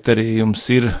noteikti arī jums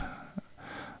ir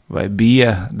vai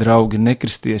bija draugi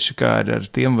nekristieši, kā ar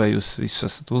tiem, vai jūs visus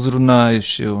esat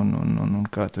uzrunājuši, un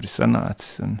kā tur ir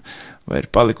sanācis, un vai ir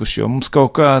palikuši, jo mums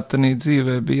kaut kā tanī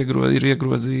dzīvē ir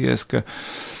iegrozījies, ka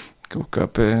kaut kā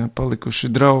palikuši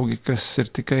draugi, kas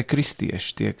ir tikai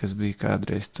kristieši, tie, kas bija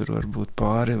kādreiz tur varbūt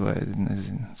pāri, vai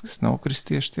nezinu, kas nav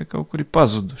kristieši, tie kaut kur ir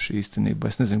pazuduši īstenībā,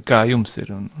 es nezinu, kā jums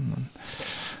ir, un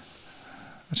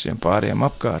ar šiem pāriem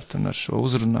apkārt un ar šo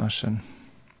uzrunāšanu.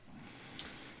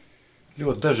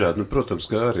 Ļoti dažādi, protams,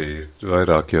 ka arī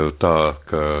vairāk jau tā,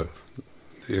 ka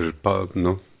ir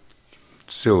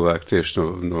cilvēki tieši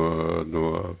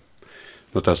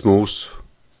no tās mūsu,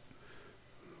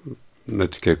 ne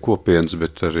tikai kopienas,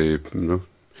 bet arī,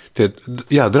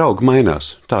 draugi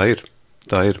mainās, tā ir,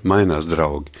 mainās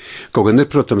draugi. Kaut gan ir,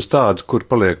 protams, tādi, kur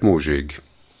paliek mūžīgi.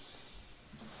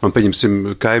 Man,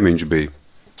 pieņemsim, kaimiņš bija.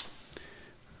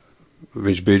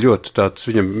 viņš bija ļoti tāds,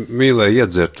 viņam mīlēja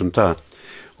iedzert un tā.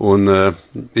 Un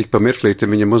ik pa mirklīti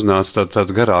viņam uznāca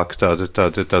tāda garāka,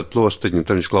 tāda plostiņa, un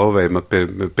tad viņš klauvēja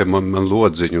pie man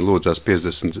lodziņu un lūdzās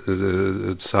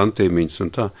 50 santīmiņus un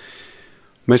tā.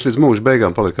 Mēs līdz mūža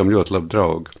beigām palikām ļoti labi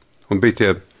draugi. Un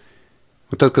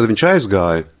tad, kad viņš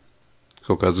aizgāja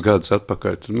kaut kādus gadus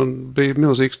atpakaļ, tad man bija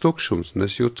milzīgs tukšums, un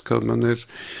es jūtu, ka man ir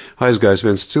aizgājis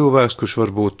viens cilvēks, kurš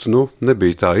varbūt,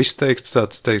 nebija tā izteikts,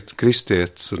 tāds teikt,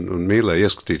 kristietis un mīlēja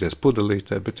ieskatīties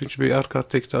pudelītē, bet viņš bija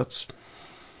ārkārtīgi tāds.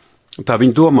 Tā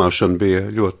viņa domāšana bija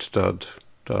ļoti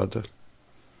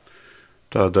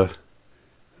tāda,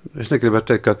 es negribētu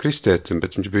teikt kā kristietim,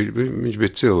 bet viņš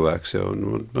bija cilvēks jau,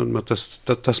 un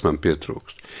tas man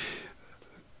pietrūkst.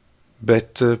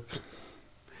 Bet,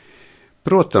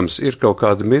 protams, ir kaut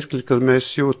kāda mirkļi, kad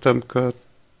mēs jūtam, ka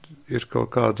ir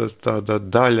kaut kāda tāda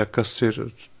daļa, kas ir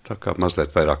tā kā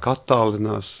mazliet vairāk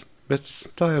attālinās, bet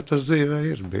tā jau tas dzīvē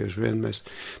ir, bieži vien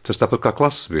tas tāpat kā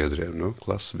klases biedriem,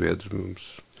 klases biedri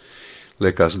mums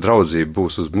liekas, draudzība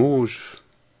būs uz mūžu,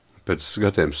 pēc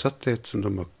gadiem satiec un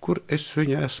domā, kur es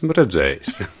viņu esmu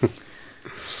redzējis.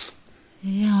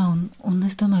 Jā, un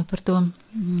es domāju par to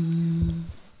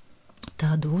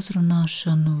tādu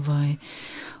uzrunāšanu vai,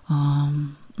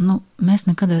 mēs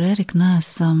nekad ar Eriku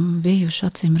neesam bijuši,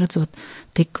 acīm redzot,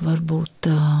 tik varbūt,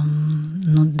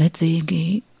 dedzīgi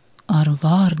ar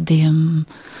vārdiem.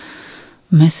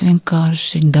 Mēs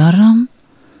vienkārši daram,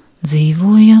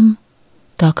 dzīvojam,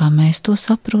 tā kā mēs to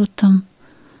saprotam,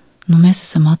 mēs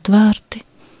esam atvērti,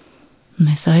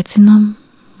 mēs aicinām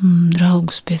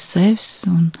draugus pie sevis,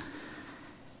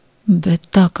 bet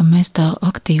tā, ka mēs tā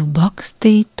aktīvi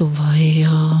bakstītu vai,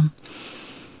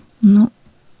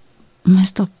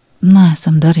 mēs to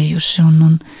neesam darījuši,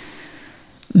 un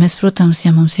mēs, protams,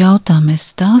 ja mums jautā, mēs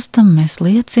stāstam, mēs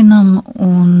liecinam,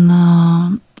 un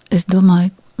es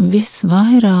domāju,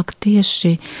 visvairāk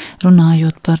tieši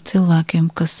runājot par cilvēkiem,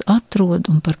 kas atrod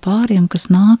un par pāriem, kas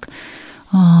nāk,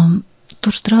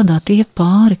 tur strādā tie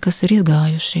pāri, kas ir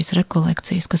izgājuši šīs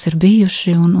rekolekcijas, kas ir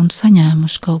bijuši un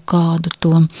saņēmuši kaut kādu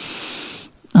to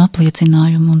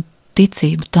apliecinājumu un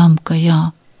ticību tam, ka jā,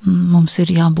 mums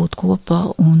ir jābūt kopā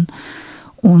un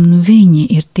viņi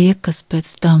ir tie, kas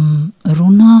pēc tam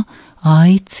runā,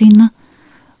 aicina,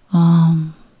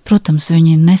 protams,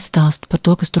 viņi nestāst par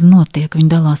to, kas tur notiek, viņi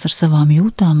dalās ar savām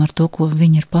jūtām, ar to, ko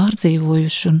viņi ir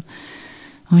pārdzīvojuši, un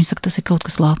viņi saka, tas ir kaut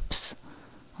kas labs.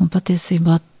 Un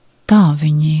patiesībā tā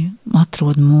viņi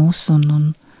atrod mūs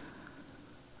un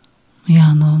jā,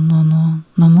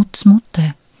 no mutes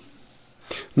mutē.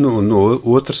 No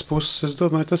otras puses, es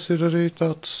domāju, tas ir arī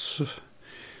tāds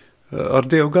ar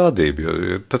Dievu gādību,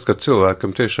 jo tad, kad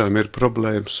cilvēkam tiešām ir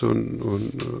problēmas un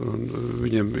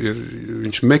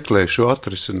viņš meklē šo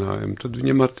atrisinājumu, tad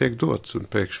viņam arī tiek dots, un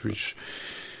pēkšņi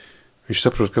viņš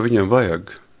saprot, ka viņam vajag.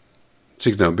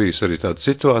 Cik nav bijis arī tādas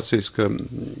situācijas, ka,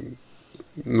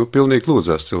 pilnīgi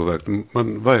lūdzās cilvēki, man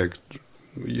vajag,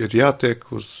 ir jātiek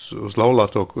uz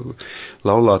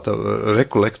laulāta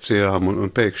rekolekcijām,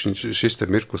 un pēkšņi šis te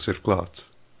mirklis ir klāt.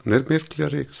 Un ir mirkļi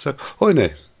arī, kas saka, oi, nē,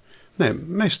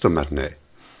 mēs tomēr nē.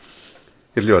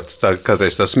 Ir ļoti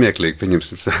kādreiz tā smieklīgi,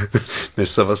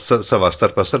 mēs savā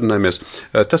starpā sarunājamies.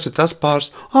 Tas ir tas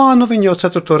pāris, viņi jau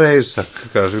 4. reizi saka,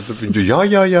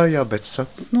 jā, bet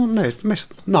saka, nē, mēs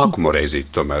nākamo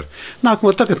reizīti tomēr.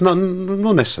 Nākamo tagad,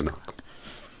 nesanāk.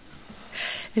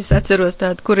 Es atceros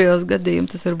tādu kuriozu gadījumu,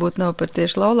 tas varbūt nav par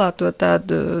tieši laulāto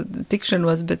tādu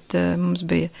tikšanos, bet mums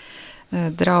bija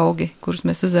draugi, kurus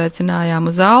mēs uzaicinājām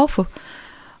uz Alfu,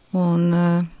 un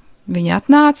viņi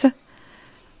atnāca,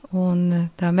 un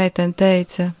tā meitene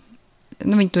teica,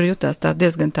 viņa tur jutās tā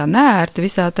diezgan tā neērti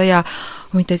visā tajā,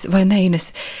 un viņa teica, vai ne, Ines,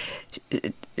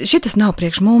 šitas nav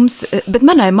priekš mums, bet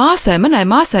manai māsai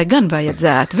gan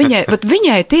vajadzētu,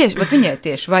 viņai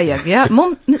tieši vajag, ja,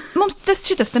 mums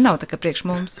šitas te nav tā kā priekš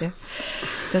mums, ja.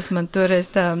 Tas man toreiz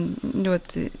tā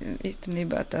ļoti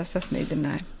īstenībā tā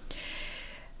sasmīdināja.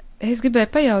 Es gribēju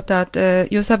pajautāt,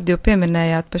 jūs ap divi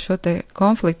pieminējāt par šo te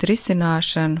konfliktu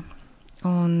risināšanu,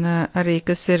 un arī,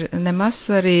 kas ir nemaz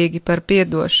svarīgi par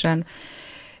piedošanu.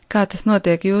 Kā tas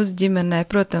notiek jūsu ģimenē?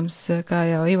 Protams, kā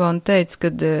jau Ivona teica,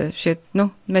 kad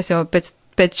mēs jau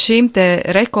pēc šīm te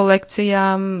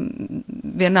rekolekcijām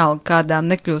vienalga kādām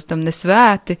nekļūstam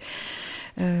nesvēti,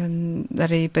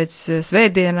 arī pēc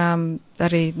svētdienām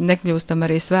arī nekļūstam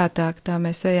arī svētāk, tā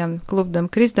mēs ejam klubdam,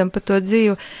 kristam pa to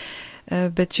dzīvu.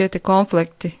 Bet šie te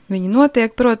konflikti, viņi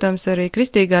notiek, protams, arī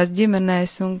kristīgās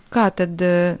ģimenēs, un kā tad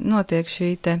notiek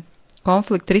šī te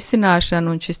konflikta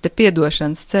risināšana un šis te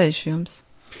piedošanas ceļš jums?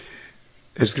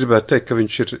 Es gribētu teikt, ka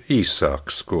viņš ir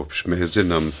īsāks, kopš mēs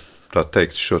zinām, tā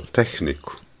teikt, šo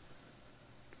tehniku.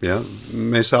 Ja?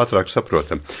 Mēs ātrāk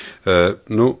saprotam.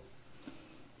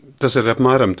 Tas ir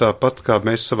apmēram tāpat, kā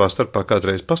mēs savā starpā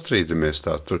kādreiz pastrīdamies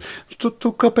tā.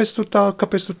 Kāpēc tu tā,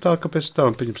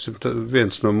 un pieņemsim,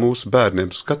 viens no mūsu bērniem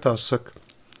skatās, saka,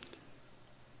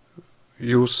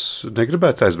 jūs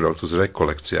negribētu aizbraukt uz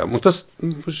rekolekcijām. Un tas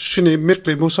šī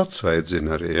mirklī mūs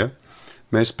atsveidzina arī, ja?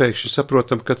 Mēs pēkšņi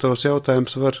saprotam, ka tos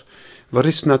jautājumus var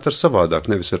izsnāt ar savādāk,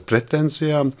 nevis ar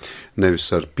pretenzijām, nevis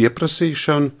ar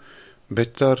pieprasīšanu,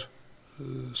 bet ar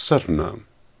sarunām.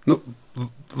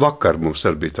 Vakar mums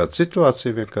arī bija tāda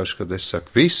situācija, vienkārši, kad es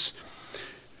saku, viss,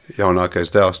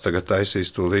 jaunākais dēls tagad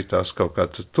taisīs tūlītās kaut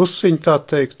kādu tusiņu, tā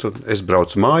teikt, un es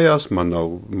braucu mājās, man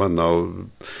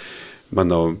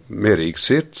nav mierīga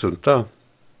sirds un tā.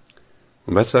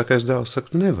 Un vecākais dēls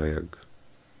saka, nevajag.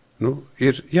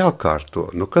 Ir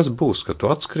jākārto. Kas būs, ka tu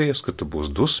atskries, ka tu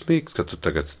būsi dusmīgs, ka tu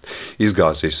tagad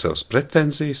izgāzīsi savas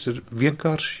pretenzijas, ir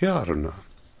vienkārši jārunā.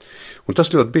 Un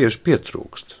tas ļoti bieži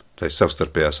pietrūkst. Tais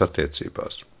savstarpējās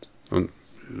attiecībās. Un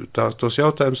tos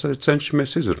jautājumus arī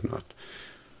cenšamies izrunāt.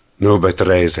 Bet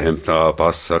reizēm tā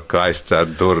pasaka,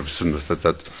 aizcērt durvis, un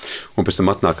pēc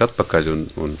tam atnāk atpakaļ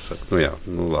un saka,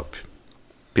 labi,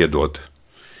 piedod.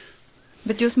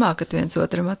 Bet jūs mākat viens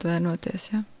otram atvainoties,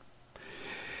 jā?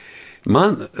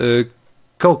 Man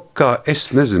kaut kā,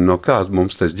 es nezinu, no kāda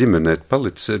mums tas ģimenē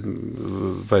palicis,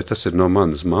 vai tas ir no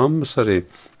manas mammas arī,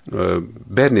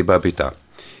 bērnībā bija tā.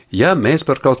 Ja mēs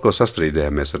par kaut ko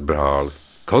sastrīdējāmies ar brāli,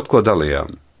 kaut ko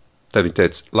dalījām, tad viņi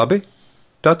teica, labi,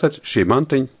 tātad šī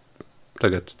mantiņa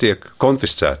tagad tiek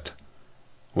konfiscēta.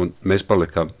 Un mēs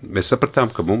sapratām,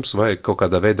 ka mums vajag kaut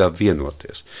kādā veidā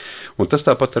vienoties. Un tas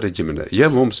tāpat arī ģimenē. Ja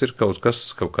mums ir kaut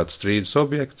kāds strīdus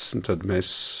objekts, tad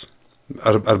mēs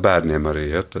ar bērniem arī,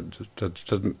 ja, tad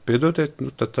piedodiet,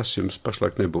 tad tas jums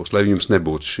pašlaik nebūs, lai jums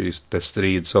nebūtu šīs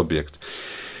strīdus objekti.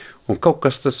 Un kaut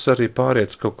kas tas arī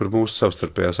pāriet kaut kur mūsu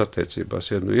savstarpējās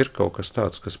attiecībās. Ja ir kaut kas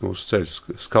tāds, kas mūsu ceļ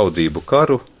skaudību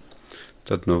karu,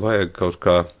 tad vajag kaut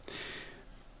kā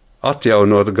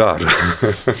atjaunot garu.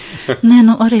 Nē,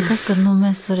 arī tas, ka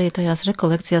mēs arī tajās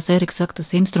rekolekcijās, Eriks saka,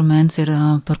 tas instruments ir,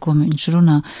 par ko viņš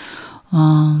runā,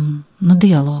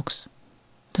 dialogs.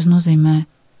 Tas nozīmē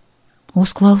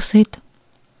uzklausīt,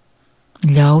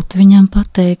 ļaut viņam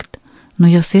pateikt,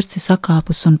 ja sirds ir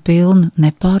sakāpus un pilna,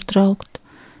 nepārtraukt,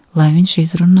 lai viņš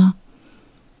izrunā,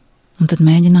 un tad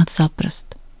mēģināt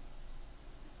saprast,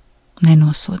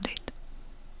 nenosodīt.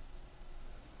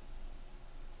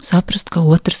 Saprast, ka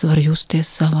otrs var justies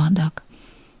savādāk,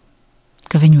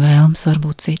 ka viņa vēlmes var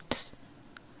būt citas,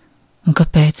 un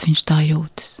kāpēc viņš tā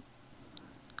jūtas.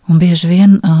 Un bieži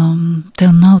vien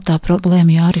tev nav tā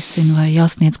problēma jārisina vai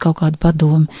jāsniedz kaut kādu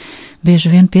padomu.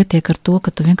 Bieži vien pietiek ar to,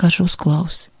 ka tu vienkārši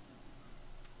uzklausi.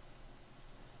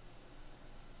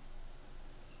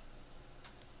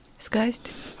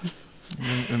 Skaisti.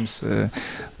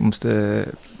 Mums te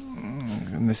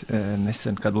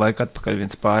nesen kādu laiku atpakaļ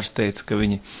viens pāris teica, ka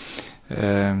viņi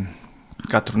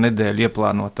katru nedēļu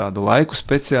ieplāno tādu laiku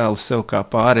speciālu sev kā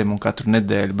pārim un katru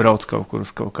nedēļu brauc kaut kur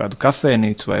uz kaut kādu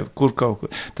kafēnīcu vai kur kaut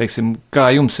kur. Teiksim, kā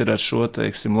jums ir ar šo,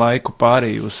 laiku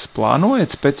pārī? Jūs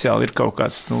plānojat speciāli, ir kaut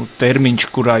kāds termiņš,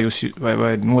 kurā jūs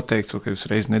vai noteikts, ka jūs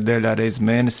reiz nedēļā, reiz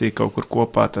mēnesī kaut kur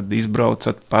kopā tad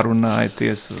izbraucat,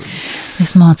 parunājaties?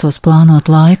 Es mācos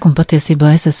plānot laiku un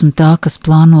patiesībā es esmu tā, kas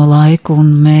plāno laiku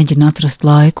un mēģina atrast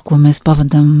laiku, ko mēs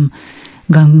pavadam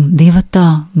gan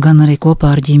divatā, gan arī kopā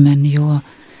ar ģimeni, jo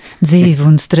dzīve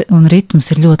un ritms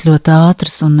ir ļoti, ļoti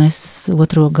ātrs, un es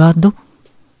otro gadu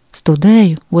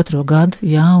studēju,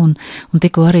 jā, un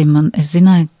tikko arī es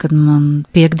zināju, kad man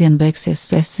piekdien beigsies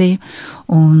sesija,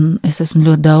 un es esmu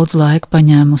ļoti daudz laika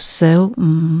paņēmusi sev,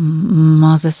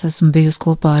 maz es esmu bijusi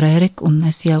kopā ar Eriku, un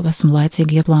es jau esmu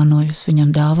laicīgi ieplānojusi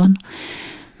viņam dāvanu.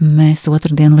 Mēs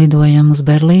otrdien lidojam uz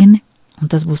Berlīni, un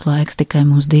tas būs laiks tikai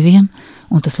mums diviem,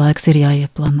 un tas laiks ir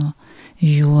jāieplāno,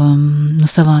 jo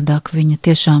savādāk viņa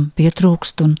tiešām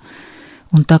pietrūkst,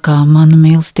 un tā kā mana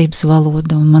mīlestības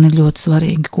valoda, un man ir ļoti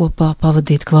svarīgi kopā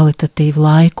pavadīt kvalitatīvu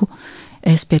laiku,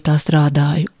 es pie tā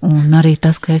strādāju, un arī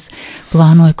tas, ka es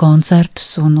plānoju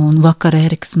koncertus, un vakar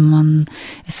Eriks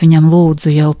es viņam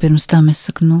lūdzu jau pirms tam, es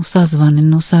saku, sazvani,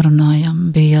 sarunājam,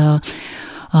 bija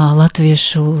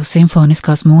Latviešu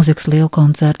simfoniskās mūzikas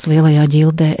lielkoncerts Lielajā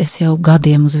ģildē, es jau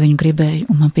gadiem uz viņu gribēju,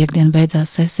 un man piekdien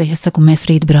beidzās sesija, es saku, mēs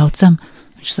rīt braucam,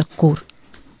 viņš saka, kur?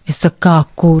 Es saku, kā,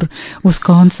 kur? Uz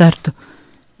koncertu.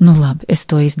 Labi, es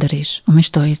to izdarīšu, un viņš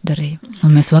to izdarīja,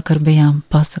 un mēs vakar bijām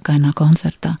Pasakainā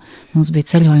koncertā, mums bija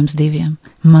ceļojums diviem,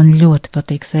 man ļoti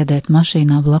patīk sēdēt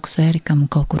mašīnā blakus Ērikam un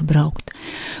kaut kur braukt,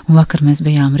 un vakar mēs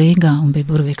bijām Rīgā, un bija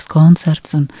burvīgs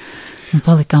koncerts, un Un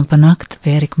palikām pa nakti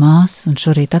pie Erika māsas, un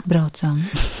šorīt atbraucām.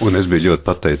 Un es biju ļoti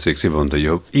pateicīgs Ivonda,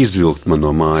 jo izvilkt man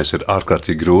no mājas ir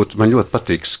ārkārtīgi grūti. Man ļoti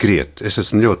patīk skriet. Es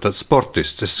esmu ļoti tāds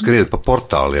sportists, es skrienu pa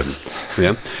portāliem.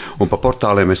 Ja? Un pa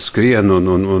portāliem es skrienu,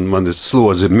 un man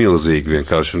slodze ir milzīgi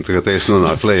vienkārši. Un tagad es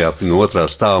nonāku lejā no otrā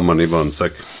stāva, man Ivonda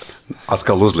saka,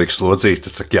 atkal uzliks slodzīt,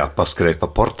 tad saka, jā, paskrēt pa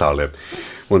portāliem.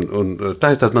 Un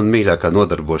tā ir tāda man mīļākā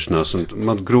nodarbošanās, un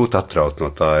man grūti atraut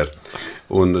no tā ir.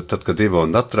 Un tad, kad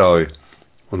Ivonda atrauja,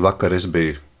 un vakar es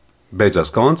biju,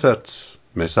 beidzās koncerts,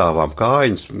 mēs āvām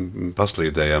kājiņas,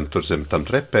 paslīdējām tur zem tam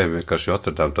trepēm, vienkārši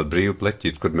atradām tādu brīvu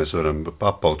pleķīti, kur mēs varam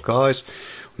apaut kājas.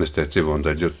 Un es teicu,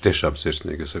 Ivonda, ļoti tiešām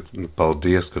sirsnīgi. Es saku,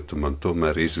 paldies, ka tu man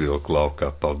tomēr izvilki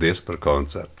laukā. Paldies par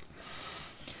koncertu.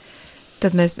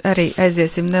 Tad mēs arī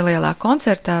aiziesim nelielā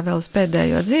koncertā vēl uz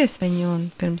pēdējo dziesmiņu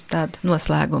un pirms tāda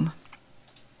noslēguma.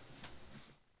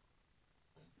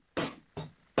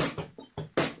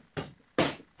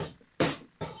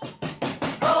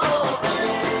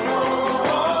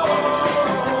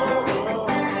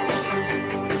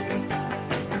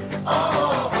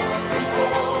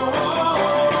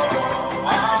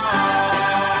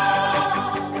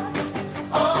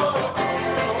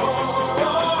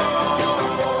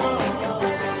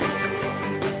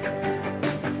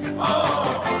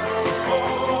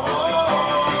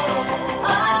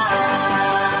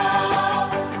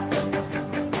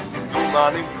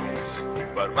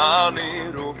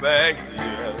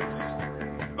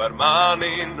 Par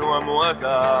mani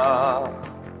nomodā,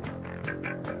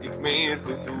 ik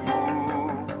mirkli tu.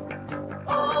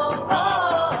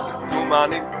 Tu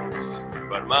mani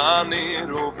par mani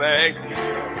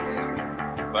rūpējies,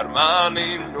 par mani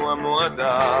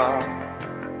nomodā,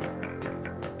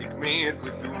 ik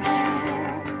mirkli tu.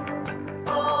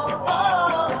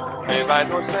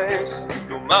 Nebaidosies,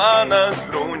 tu manas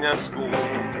bruņas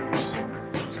kungs,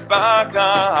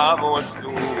 spēkā avots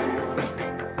tu.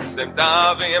 Zem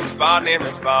taviem spārniem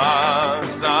es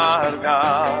pasargās.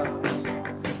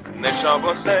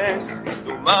 Nešaubos es,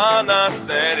 tu manā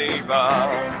cerībā,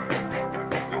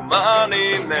 tu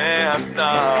mani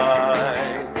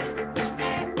neatstāji.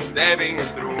 Tevi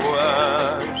es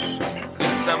drošs,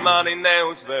 tu mani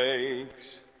neuzveiks.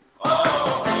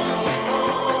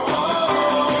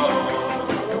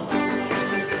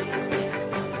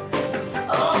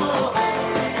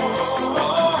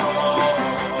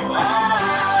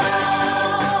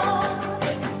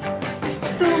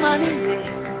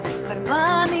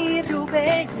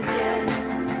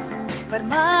 Par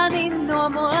mani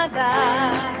nomodā,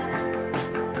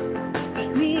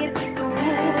 ik mirkli tu.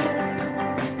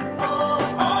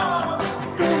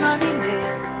 Tu mani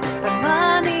nes, par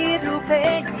mani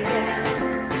rūpējies,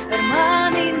 par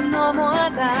mani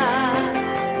nomodā,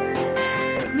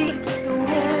 ik mirkli tu.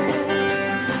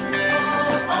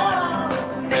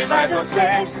 Nebaidos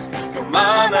es, tu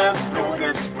manas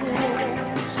bruņas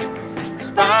kungs,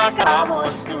 spēkā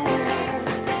avots tu.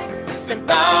 Zem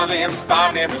taviem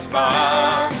spārniem es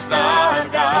pasargās.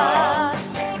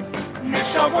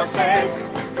 Nešaubos es,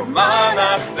 tu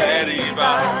manā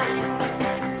cerībā,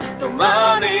 tu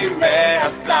mani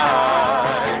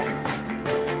neatstāji.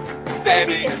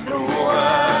 Tevi es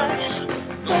drošs,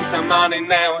 tumsa mani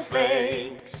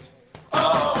neuzveiks.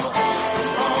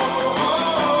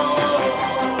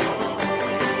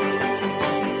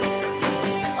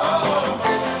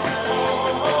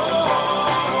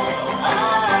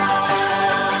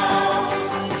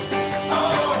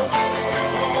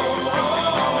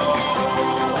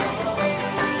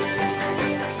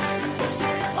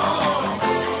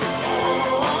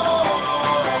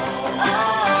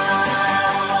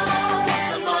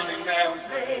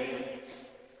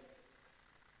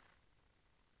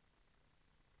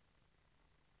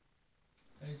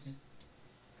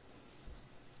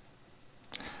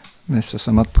 Mēs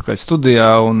esam atpakaļ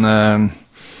studijā, un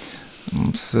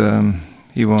mums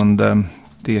Ivonda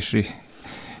tieši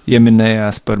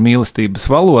ieminējās par mīlestības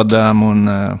valodām, un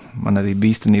man arī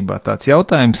bija īstenībā tāds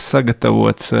jautājums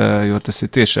sagatavots, jo tas ir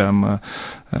tiešām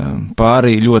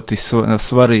pārī ļoti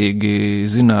svarīgi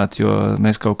zināt, jo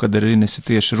mēs kaut kad ar Inesi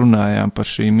tieši runājām par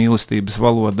šīm mīlestības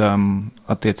valodām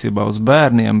attiecībā uz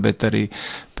bērniem, bet arī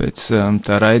pēc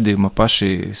tā raidījuma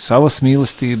paši savas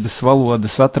mīlestības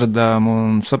valodas atradām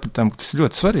un sapratām, ka tas ir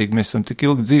ļoti svarīgi. Mēs esam tik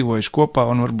ilgi dzīvojuši kopā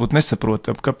un varbūt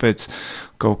nesaprotam, kāpēc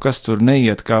kaut kas tur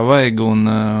neiet kā vajag, un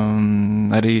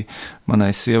arī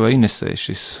manai sievai Inesei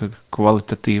šis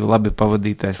kvalitatīvi labi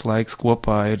pavadītais laiks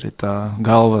kopā ir tā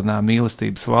galvenā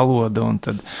mīlestības valoda, un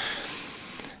tad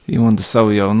Ivonda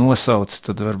savu jau nosauca,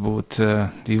 tad varbūt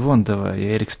Ivonda vai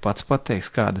Ēriks pats pateiks,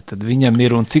 kāda tad viņam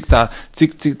ir un cik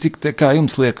kā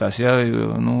jums liekas, ja,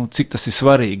 cik tas ir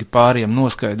svarīgi pāriem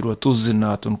noskaidrot,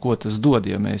 uzzināt un ko tas dod,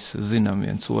 ja mēs zinām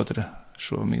viens otra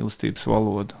šo mīlestības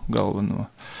valodu galveno.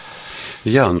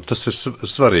 Jā, tas ir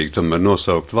svarīgi tomēr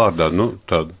nosaukt vārdā,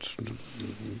 tādu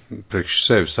priekš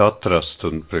sevis atrast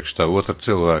un priekš tā otra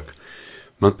cilvēka.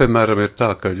 Man, piemēram, ir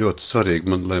tā, ka ļoti svarīgi,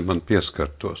 lai man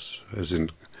pieskartos. Es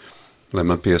zinu, lai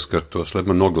man pieskartos, lai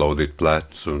man noglaudītu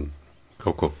plecs un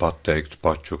kaut ko pateiktu,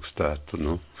 pačukstētu.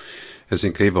 Es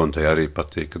zinu, ka Ivontai arī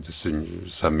patīk, kad es viņu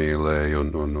samīlēju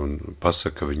un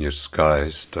pasaka, ka viņa ir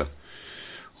skaista.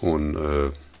 Un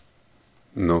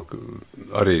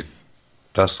arī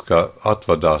tas, ka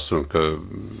atvadās un ka,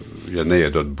 ja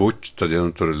neiedot buču, tad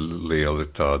tur ir lieli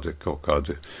tādi kaut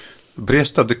kādi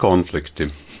briest tādi konflikti.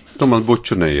 Tu man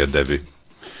buču neiedevi.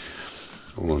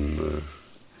 Un,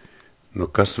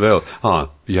 kas vēl?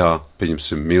 Jā,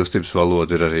 pieņemsim, mīlestības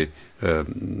valoda ir arī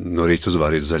no rīta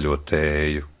uzvārīt zaļo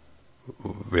tēju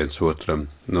viens otram.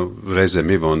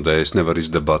 Reizēm Ivondai es nevaru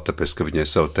izdabāt, tāpēc, ka viņai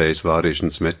savu tējas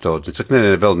vārīšanas metodu. Viņa saka,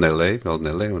 nē, vēl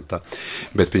nelej un tā.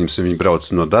 Bet, pieņemsim, viņi brauc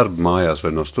no darba mājās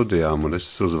vai no studijām, un es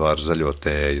uzvāru zaļo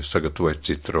tēju, sagatavoju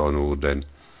citronu ūdeni.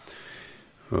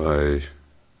 Vai,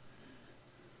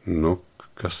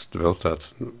 kas vēl tāds,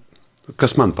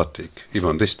 kas man patīk?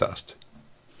 Ivonda izstāsti.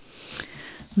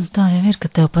 Tā jau ir, ka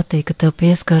tev patīk, ka tev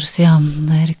pieskars, jā,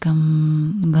 Ērikam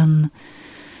gan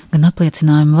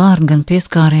apliecinājuma vārdi, gan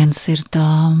pieskāriens ir tā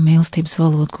mīlestības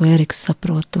valoda, ko Ēriks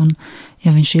saprot, un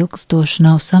ja viņš ilgstoši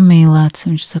nav samīlēts,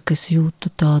 viņš saka, es jūtu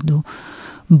tādu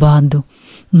badu,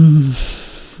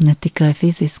 ne tikai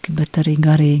fiziski, bet arī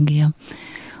garīgi, ja.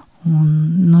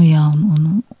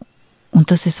 Un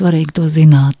tas ir svarīgi to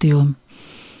zināt, jo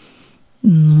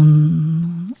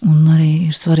un arī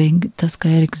ir svarīgi tas, ka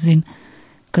Ēriks zina,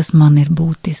 kas man ir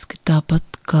būtiski, tāpat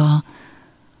kā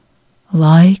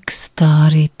laiks, tā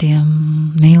arī tie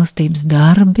mīlestības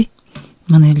darbi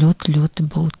man ir ļoti, ļoti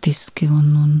būtiski,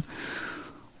 un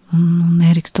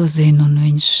Ēriks to zina, un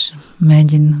viņš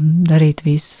mēģina darīt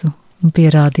visu un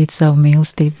pierādīt savu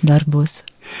mīlestību darbos.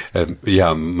 Jā,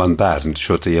 man bērni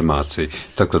šo te iemācīja.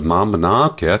 Tad, kad mamma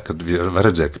nāk, kad var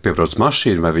redzēt, ka piebrauc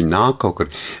mašīna vai viņa nāk kaut kur,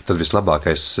 tad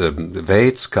vislabākais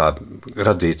veids, kā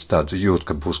radīt tādu jūtu,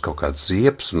 ka būs kaut kāds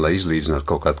ziepes un lai izlīdzinātu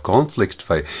kaut kādu konfliktu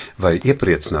vai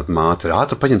iepriecināt māti, ir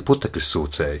ātri paņemt putekļu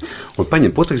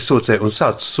sūcēju un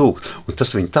sāc sūkt. Un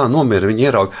tas viņa tā nomierina, viņa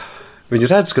ierauga.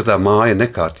 Viņa redz, ka tā māja ir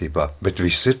nekārtībā, bet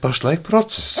viss ir pašlaik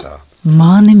procesā.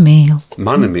 Mani mīl,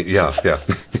 jā.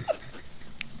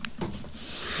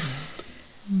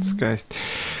 Skaisti.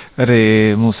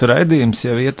 Arī mūsu raidījums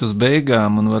jau iet uz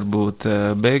beigām, un varbūt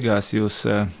beigās jūs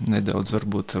nedaudz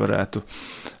varbūt varētu,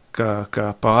 kā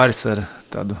pāris ar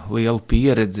tādu lielu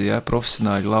pieredzi,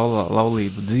 profesionāļu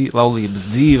laulības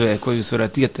dzīvē, ko jūs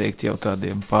varētu ieteikt jau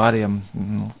tādiem pāriem,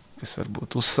 kas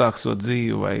varbūt uzsāksot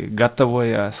dzīvi vai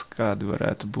gatavojās, kādi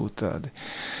varētu būt tādi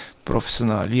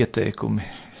profesionāļi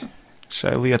ieteikumi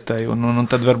šai lietai, un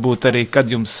tad varbūt arī, kad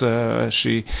jums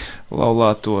šī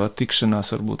laulāto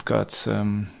tikšanās, varbūt kāds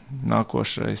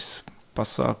nākošais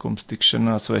pasākums,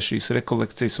 tikšanās vai šīs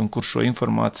rekolekcijas, un kur šo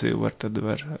informāciju var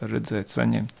redzēt,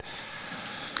 saņemt.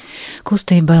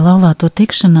 Kustībai laulāto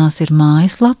tikšanās ir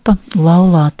mājaslapa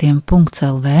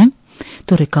laulātiem.lv.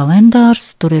 Tur ir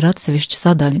kalendārs, tur ir atsevišķa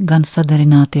sadaļa gan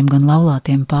sadarinātiem, gan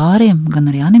laulātiem pāriem, gan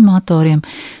arī animatoriem.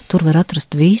 Tur var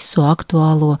atrast visu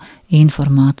aktuālo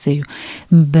informāciju.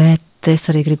 Bet es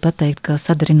arī gribu pateikt, ka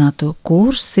sadarināto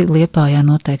kursi Liepājā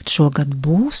noteikti šogad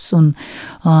būs, un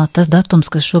tas datums,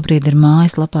 kas šobrīd ir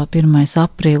mājaslapā 1.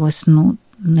 aprīlis,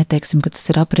 neteiksim, ka tas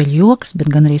ir aprīļa joks, bet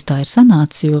gan arī tā ir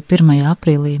sanācis, jo 1.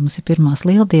 aprīlī mums ir pirmās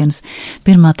lieldienas.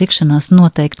 Pirmā tikšanās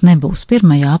noteikti nebūs 1.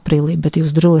 aprīlī, bet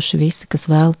jūs droši visi, kas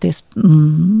vēlaties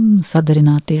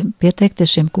sadarinātie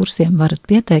pieteikties šiem kursiem, varat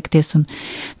pieteikties, un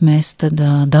mēs tad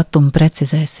datumu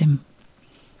precizēsim.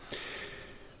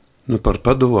 Par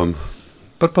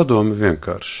padomu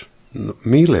vienkārši.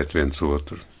 Mīliet viens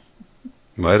otru.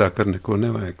 Vairāk ar neko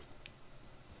nevajag.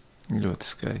 Ļoti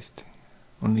skaisti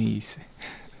un īsi.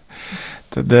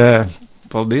 Tad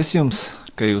paldies jums,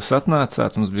 ka jūs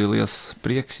atnācāt. Mums bija liels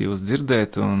prieks jūs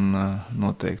dzirdēt, un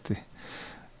noteikti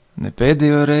ne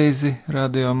pēdējo reizi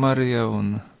Radio Marija,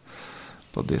 un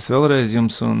paldies vēlreiz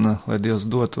jums, un lai Dievs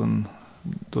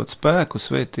dot spēku,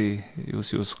 svētī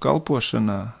jūsu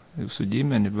kalpošanā, jūsu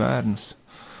ģimeni, bērnus.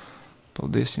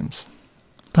 Paldies jums.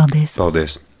 Paldies.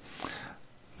 Paldies.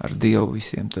 Ar Dievu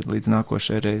visiem tad līdz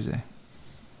nākošajai reizei.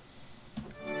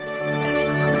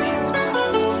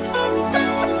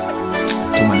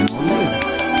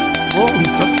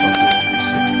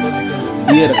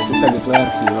 ierakstu tagad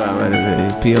arhīvā var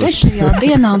pielikt. Trešajā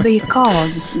dienā bija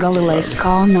kāzas Galilejas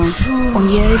kalnā, un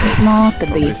Jēzus māte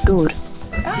bija tur.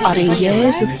 Arī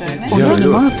Jēzu un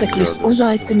viņa mācekļus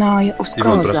uzaicināja uz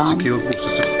kāzām.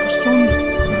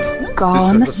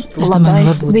 Kānas,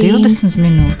 labais vīns,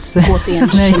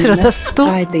 kopienas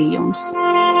raidījums.